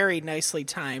 very nicely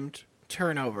timed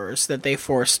turnovers that they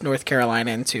forced North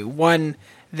Carolina into. One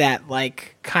that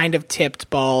like kind of tipped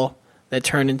ball that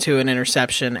turned into an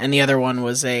interception, and the other one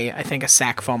was I think a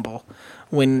sack fumble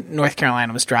when North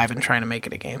Carolina was driving, trying to make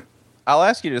it a game. I'll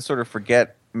ask you to sort of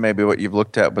forget maybe what you've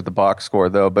looked at with the box score,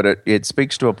 though, but it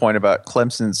speaks to a point about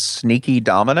Clemson's sneaky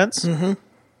dominance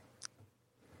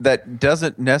that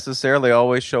doesn't necessarily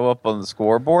always show up on the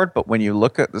scoreboard, but when you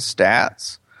look at the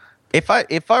stats, if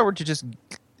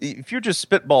you're just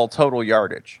spitball total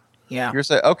yardage, you're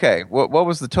saying, okay, what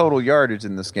was the total yardage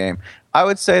in this game? I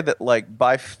would say that, like,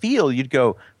 by feel, you'd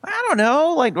go, I don't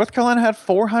know, like North Carolina had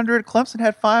 400, Clemson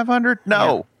had 500.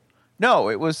 No,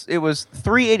 it was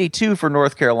 382 for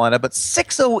North Carolina, but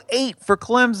 608 for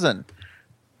Clemson.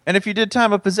 And if you did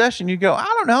time of possession, you'd go, I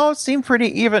don't know, it seemed pretty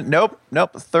even. Nope,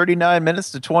 39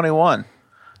 minutes to 21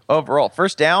 overall.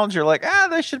 First downs, you're like,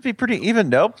 they should be pretty even.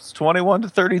 Nope, it's 21 to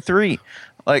 33.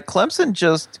 Like Clemson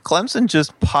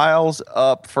just piles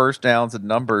up first downs and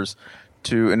numbers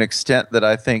to an extent that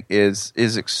I think is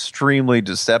extremely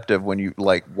deceptive when you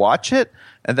like watch it,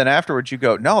 and then afterwards you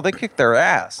go, no, they kicked their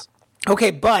ass.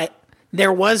 Okay, but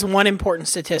there was one important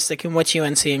statistic in which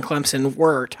UNC and Clemson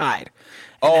were tied.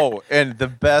 And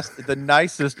the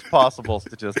nicest possible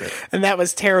statistic. And that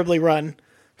was terribly run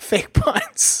fake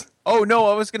punts. Oh no,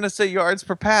 I was going to say yards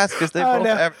per pass because they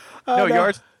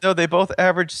they both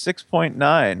averaged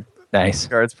 6.9. Nice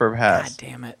yards per pass. God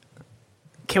damn it.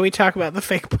 Can we talk about the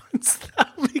fake punts?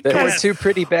 There were two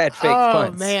pretty bad fake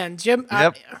punts. Oh man, Jim,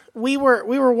 Yep. we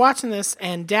were watching this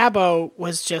and Dabo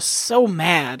was just so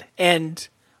mad, and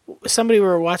somebody we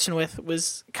were watching with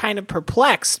was kind of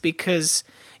perplexed because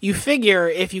you figure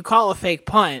if you call a fake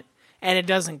punt and it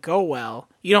doesn't go well,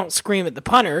 you don't scream at the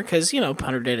punter because,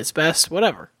 punter did his best,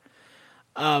 whatever.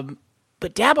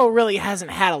 But Dabo really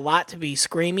hasn't had a lot to be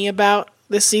screamy about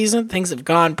this season. Things have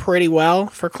gone pretty well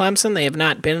for Clemson. They have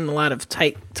not been in a lot of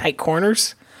tight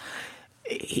corners.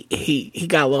 He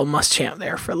got a little Muschamp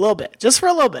there for a little bit, just for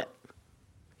a little bit.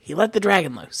 He let the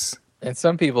dragon loose. And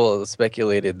some people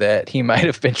speculated that he might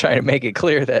have been trying to make it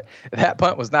clear that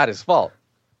punt was not his fault.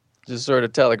 Just sort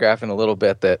of telegraphing a little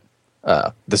bit that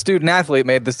the student athlete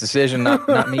made this decision,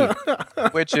 not me.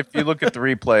 Which, if you look at the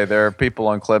replay, there are people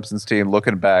on Clemson's team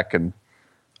looking back and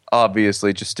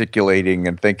obviously gesticulating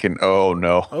and thinking, "Oh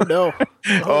no, Oh no,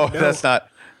 no.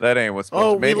 That ain't what's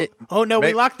supposed to be."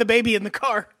 We locked the baby in the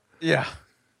car. Yeah,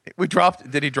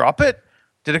 Did he drop it?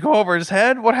 Did it go over his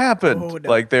head? What happened? Oh, no.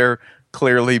 Like they're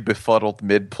clearly befuddled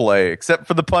mid-play, except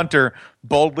for the punter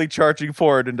boldly charging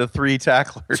forward into three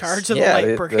tacklers. Charge of the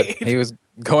light brigade. He was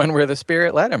going where the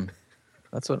spirit led him.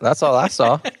 That's all I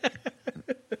saw.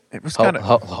 It was kind of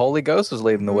Holy Ghost was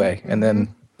leading the way, and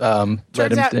then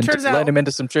led him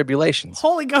into some tribulations.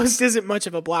 Holy Ghost isn't much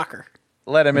of a blocker.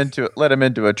 led him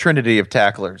into a trinity of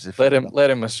tacklers. Led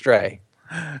him astray.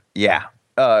 Yeah.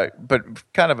 But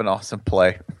kind of an awesome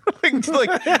play, like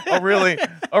a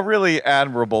really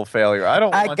admirable failure.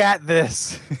 I got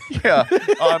this. Yeah,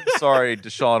 I'm sorry,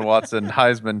 Deshaun Watson,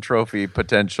 Heisman Trophy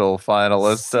potential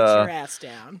finalist. Sit your ass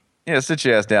down. Yeah, sit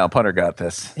your ass down. Punter got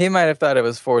this. He might have thought it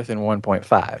was 4th and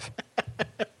 1.5.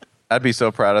 I'd be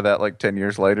so proud of that. Like 10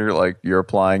 years later, like you're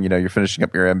applying. You're finishing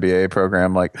up your MBA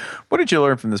program. Like, what did you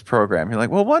learn from this program? You're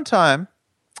like, well, one time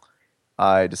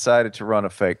I decided to run a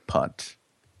fake punt.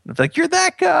 It's like, you're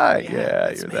that guy.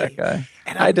 Yeah, you're me. that guy.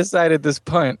 And I decided this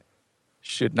punt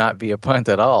should not be a punt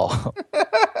at all.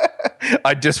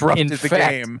 I disrupted In the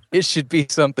fact, game. it should be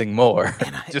something more.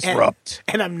 Disrupt.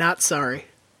 And I'm not sorry.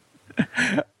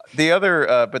 The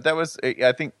other, but that was,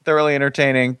 I think, thoroughly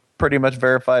entertaining. Pretty much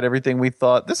verified everything we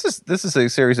thought. This is a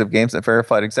series of games that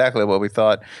verified exactly what we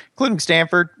thought, including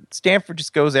Stanford. Stanford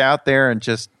just goes out there and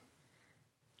just,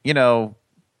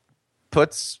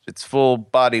 puts its full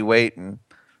body weight and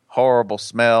horrible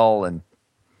smell and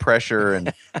pressure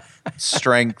and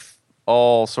strength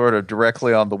all sort of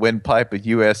directly on the windpipe of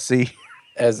USC.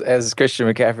 As Christian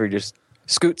McCaffrey just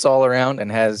scoots all around and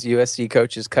has USC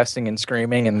coaches cussing and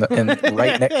screaming and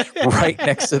right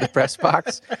next to the press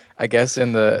box. I guess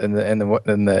in the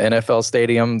NFL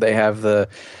stadium they have the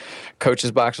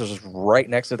coaches boxes right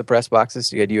next to the press boxes.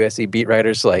 So you had USC beat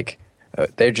writers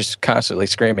they're just constantly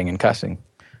screaming and cussing.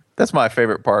 That's my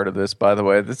favorite part of this, by the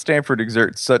way. That Stanford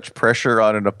exerts such pressure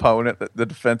on an opponent that the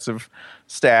defensive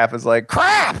staff is like,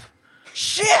 crap,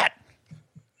 shit.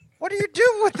 What do you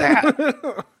do with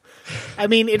that? I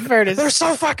mean, in fairness, They're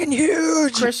so fucking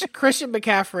huge. Christian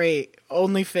McCaffrey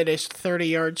only finished 30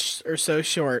 yards or so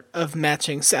short of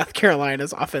matching South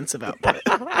Carolina's offensive output.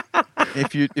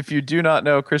 If you do not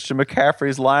know Christian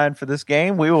McCaffrey's line for this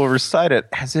game, we will recite it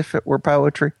as if it were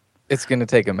poetry. It's going to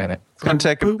take a minute. It's going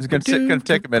to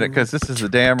take a minute because this is a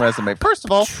damn resume. First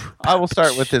of all, I will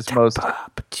start with his most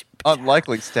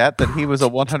unlikely stat that he was a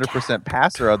 100%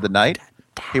 passer of the night.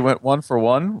 He went 1 for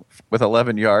 1 with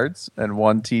 11 yards and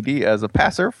 1 TD as a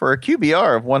passer for a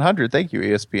QBR of 100. Thank you,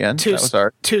 ESPN. That was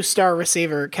our two-star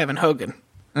receiver Kevin Hogan.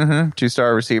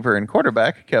 2-star receiver and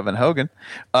quarterback Kevin Hogan.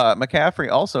 McCaffrey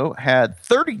also had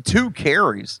 32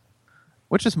 carries,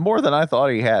 which is more than I thought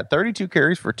he had. 32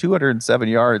 carries for 207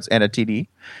 yards and a TD.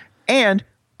 And,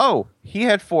 he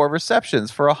had 4 receptions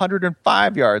for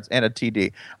 105 yards and a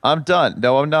TD. I'm done.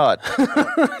 No, I'm not.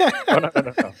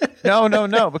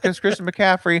 No, because Christian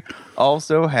McCaffrey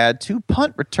also had 2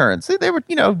 punt returns. They were,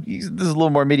 this is a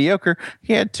little more mediocre.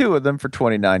 He had 2 of them for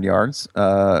 29 yards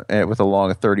with a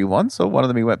long of 31. So one of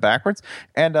them he went backwards.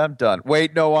 And I'm done.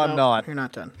 Wait, no, I'm not. You're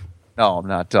not done. No, I'm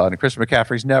not done. Christian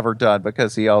McCaffrey's never done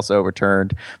because he also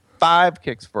returned 5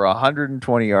 kicks for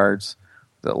 120 yards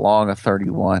with a long of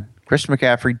 31. Christian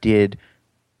McCaffrey did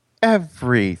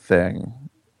everything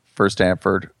for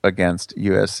Stanford against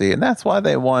USC, and that's why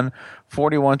they won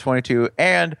 41-22.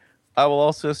 And I will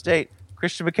also state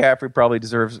Christian McCaffrey probably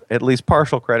deserves at least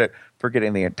partial credit for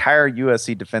getting the entire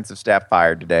USC defensive staff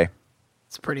fired today.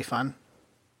 It's pretty fun.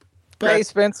 Hey,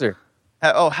 Spencer.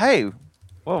 Hey.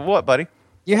 Well, what, buddy?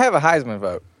 You have a Heisman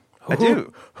vote. I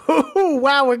do.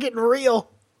 Wow, we're getting real.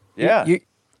 Yeah.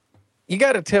 You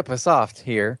got to tip us off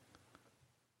here.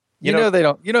 You know they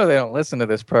don't listen to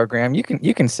this program. You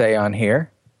can say on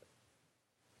here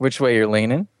which way you're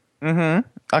leaning. Mm-hmm.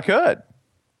 I could.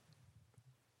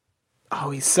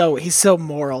 Oh, he's so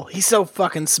moral. He's so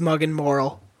fucking smug and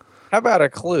moral. How about a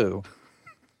clue?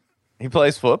 He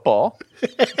plays football.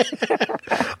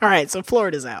 All right, so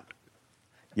Florida's out.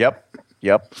 Yep.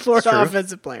 Florida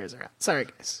offensive players are out. Sorry,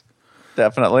 guys.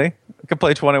 Definitely. I could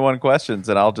play 21 questions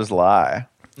and I'll just lie.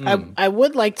 I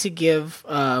would like to give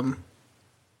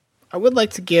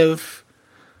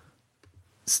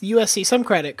USC some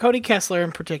credit, Cody Kessler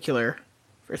in particular,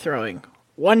 for throwing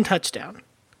one touchdown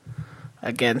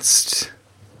against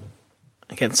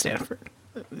Stanford.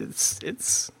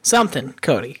 It's something,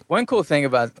 Cody. One cool thing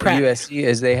about USC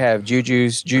is they have Juju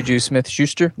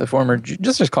Smith-Schuster, the former,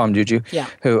 just call him Juju. Yeah.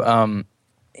 Who,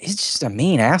 he's just a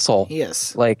mean asshole. He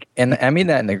is. Like, and I mean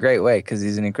that in a great way because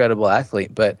he's an incredible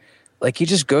athlete, but like he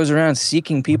just goes around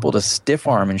seeking people to stiff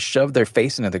arm and shove their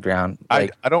face into the ground.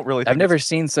 Like, I don't really think I've never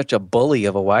seen such a bully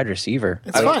of a wide receiver.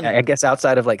 It's fun. I guess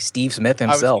outside of like Steve Smith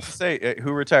himself. I was going to say,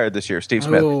 who retired this year? Steve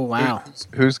Smith. Oh, wow.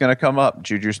 Who's going to come up?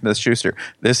 Juju Smith-Schuster.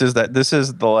 This is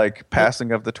the like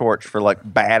passing of the torch for like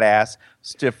badass,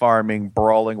 stiff-arming,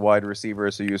 brawling wide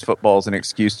receivers who use football as an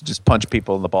excuse to just punch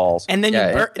people in the balls. And then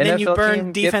you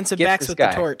burn defensive get backs with the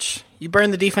torch. You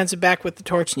burn the defensive back with the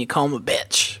torch and you call him a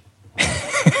bitch.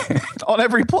 On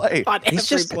every play. He's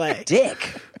just a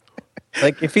dick.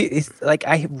 Like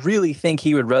I really think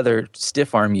he would rather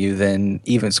stiff arm you than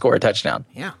even score a touchdown.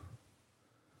 Yeah.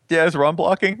 Yeah, his run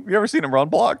blocking. You ever seen him run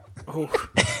block? Oh.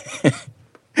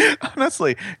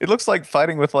 Honestly, it looks like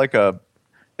fighting with a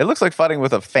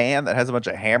fan that has a bunch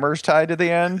of hammers tied to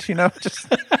the end, just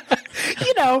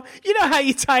you know how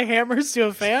you tie hammers to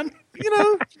a fan?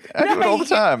 I do it all the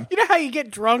time. You know how you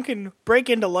get drunk and break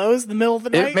into Lowe's in the middle of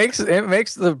the night? It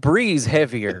makes the breeze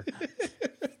heavier.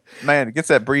 Man, it gets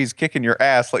that breeze kicking your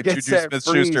ass like Juju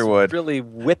Smith-Schuster would. Really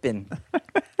whipping.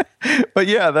 But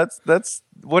yeah, that's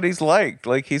what he's like.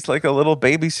 Like he's like a little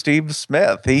baby Steve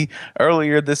Smith. He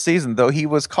earlier this season, though he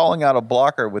was calling out a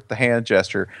blocker with the hand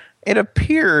gesture, it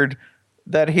appeared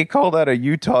that he called out a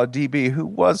Utah DB who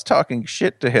was talking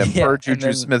shit to him per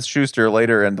Juju Smith-Schuster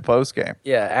later in the postgame.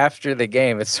 Yeah, after the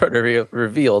game, it sort of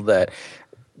revealed that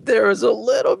there was a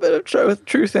little bit of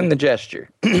truth in the gesture.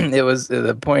 It was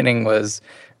the pointing was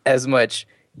as much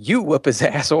you whoop his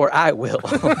ass or I will.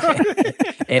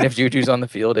 And if Juju's on the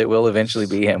field, it will eventually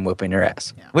be him whooping your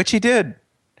ass. Yeah. Which he did.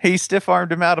 He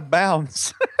stiff-armed him out of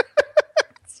bounds.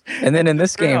 And then in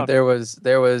this game, there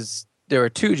were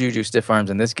two Juju stiff arms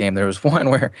in this game. There was one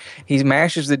where he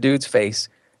mashes the dude's face,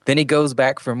 then he goes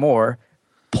back for more,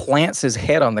 plants his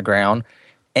head on the ground,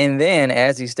 and then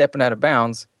as he's stepping out of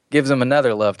bounds, gives him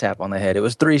another love tap on the head. It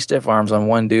was 3 stiff arms on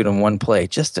one dude in one play.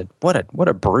 Just what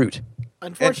a brute.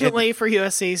 Unfortunately for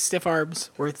USC, stiff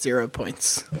arms worth 0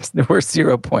 points. They're worth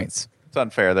 0 points. It's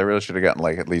unfair. They really should have gotten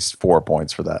like at least 4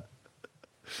 points for that.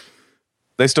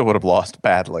 They still would have lost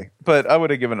badly, but I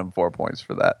would have given them 4 points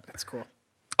for that. That's cool.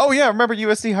 Oh, yeah. Remember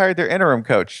USC hired their interim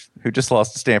coach who just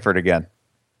lost to Stanford again.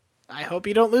 I hope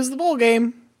you don't lose the bowl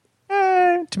game.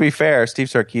 To be fair, Steve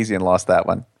Sarkisian lost that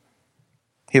one.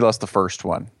 He lost the first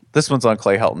one. This one's on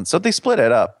Clay Helton. So they split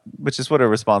it up, which is what a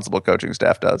responsible coaching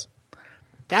staff does.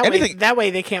 That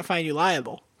way they can't find you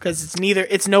liable because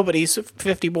it's nobody's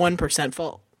 51%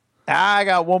 fault. I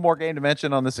got one more game to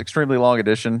mention on this extremely long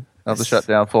edition of the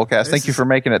Shutdown Fullcast. Thank you for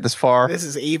making it this far. This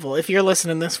is evil. If you're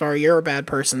listening this far, you're a bad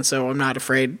person, so I'm not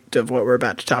afraid of what we're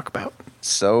about to talk about.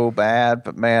 So bad,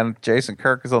 but man, Jason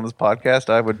Kirk is on this podcast.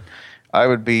 I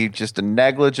would be just a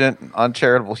negligent,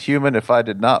 uncharitable human if I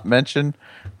did not mention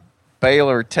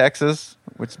Baylor, Texas,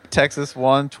 which Texas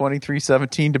won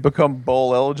 23-17 to become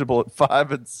bowl eligible at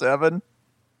 5-7.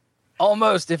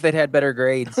 Almost, if they'd had better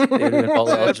grades. They'd have been bowl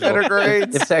eligible. Better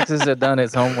grades. If Texas had done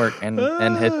its homework and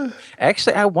had...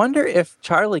 Actually, I wonder if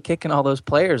Charlie kicking all those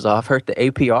players off hurt the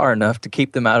APR enough to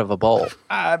keep them out of a bowl.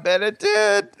 I bet it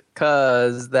did.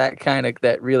 Because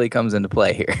that really comes into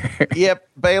play here. Yep,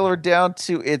 Baylor down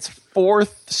to its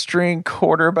 4th string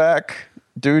quarterback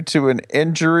due to an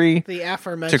injury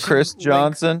to Chris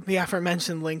Johnson. The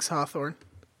aforementioned Lynx Hawthorne.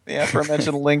 The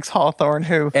aforementioned Lynx Hawthorne,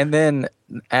 who... And then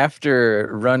after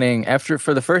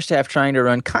for the first half trying to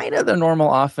run kind of the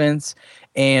normal offense,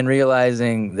 and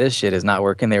realizing this shit is not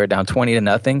working. They were down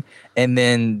 20-0, and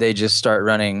then they just start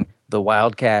running the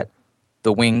Wildcat,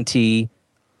 the wing tee,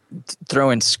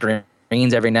 throwing screens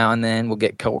every now and then. We'll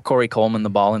get Corey Coleman the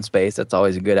ball in space. That's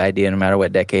always a good idea no matter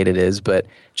what decade it is. But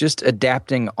just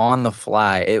adapting on the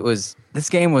fly. This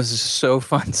game was so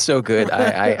fun, so good.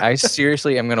 I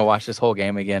seriously am going to watch this whole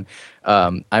game again.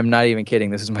 I'm not even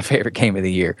kidding. This is my favorite game of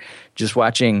the year. Just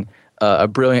watching a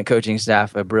brilliant coaching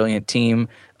staff, a brilliant team,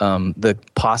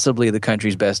 possibly the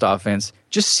country's best offense.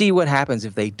 Just see what happens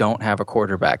if they don't have a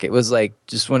quarterback. It was like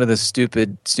just one of the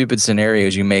stupid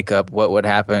scenarios you make up. What would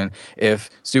happen if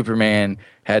Superman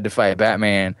had to fight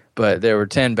Batman, but there were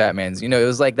 10 Batmans? It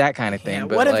was like that kind of thing. Yeah,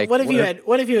 but what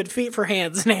if you had feet for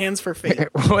hands and hands for feet?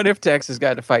 What if Texas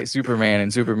got to fight Superman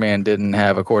and Superman didn't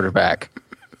have a quarterback?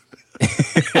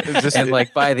 And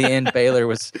by the end,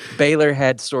 Baylor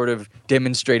had sort of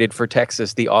demonstrated for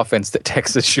Texas the offense that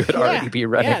Texas should already be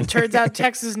running. Yeah, it turns out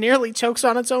Texas nearly chokes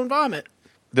on its own vomit.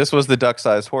 This was the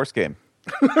duck-sized horse game.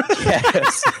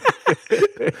 Yes.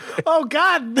 Oh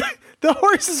God, the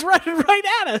horse is running right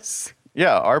at us.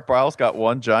 Yeah, Art Briles got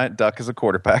one giant duck as a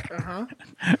quarterback,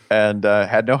 and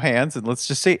had no hands. And let's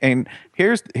just see. And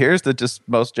here's the just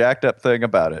most jacked up thing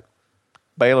about it.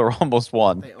 Baylor almost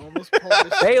won. They almost pulled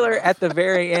this Baylor at the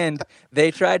very end,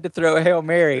 they tried to throw a Hail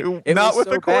Mary. It Not was with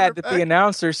so the bad that the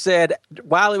announcer said,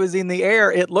 while it was in the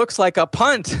air, it looks like a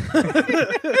punt.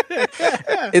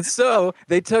 It's so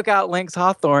they took out Lynx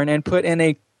Hawthorne and put in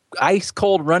a ice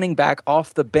cold running back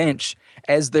off the bench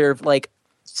as their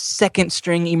second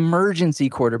string emergency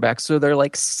quarterback. So they're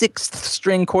sixth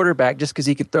string quarterback just because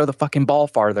he could throw the fucking ball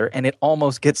farther, and it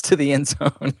almost gets to the end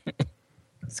zone.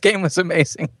 This game was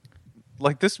amazing.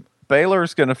 This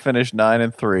Baylor's going to finish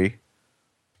 9-3,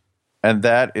 and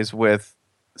that is with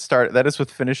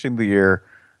finishing the year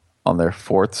on their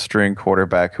fourth string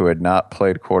quarterback who had not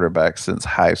played quarterback since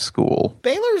high school.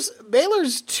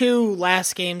 Baylor's 2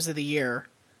 last games of the year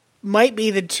might be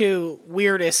the 2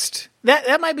 weirdest.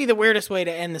 That might be the weirdest way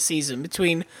to end the season,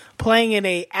 between playing in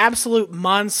a absolute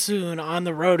monsoon on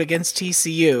the road against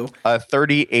TCU. A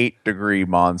 38-degree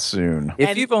monsoon.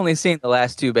 If you've only seen the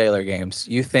last 2 Baylor games,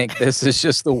 you think this is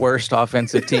just the worst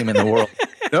offensive team in the world.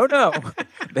 No.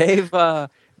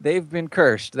 They've been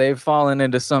cursed. They've fallen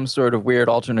into some sort of weird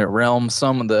alternate realm.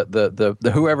 Some of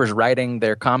the whoever's writing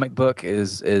their comic book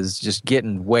is just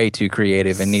getting way too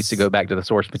creative and needs to go back to the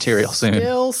source material soon.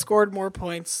 Still scored more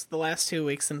points the last 2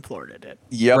 weeks than Florida did.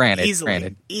 Yep.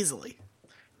 Easily.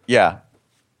 Yeah.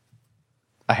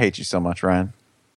 I hate you so much, Ryan.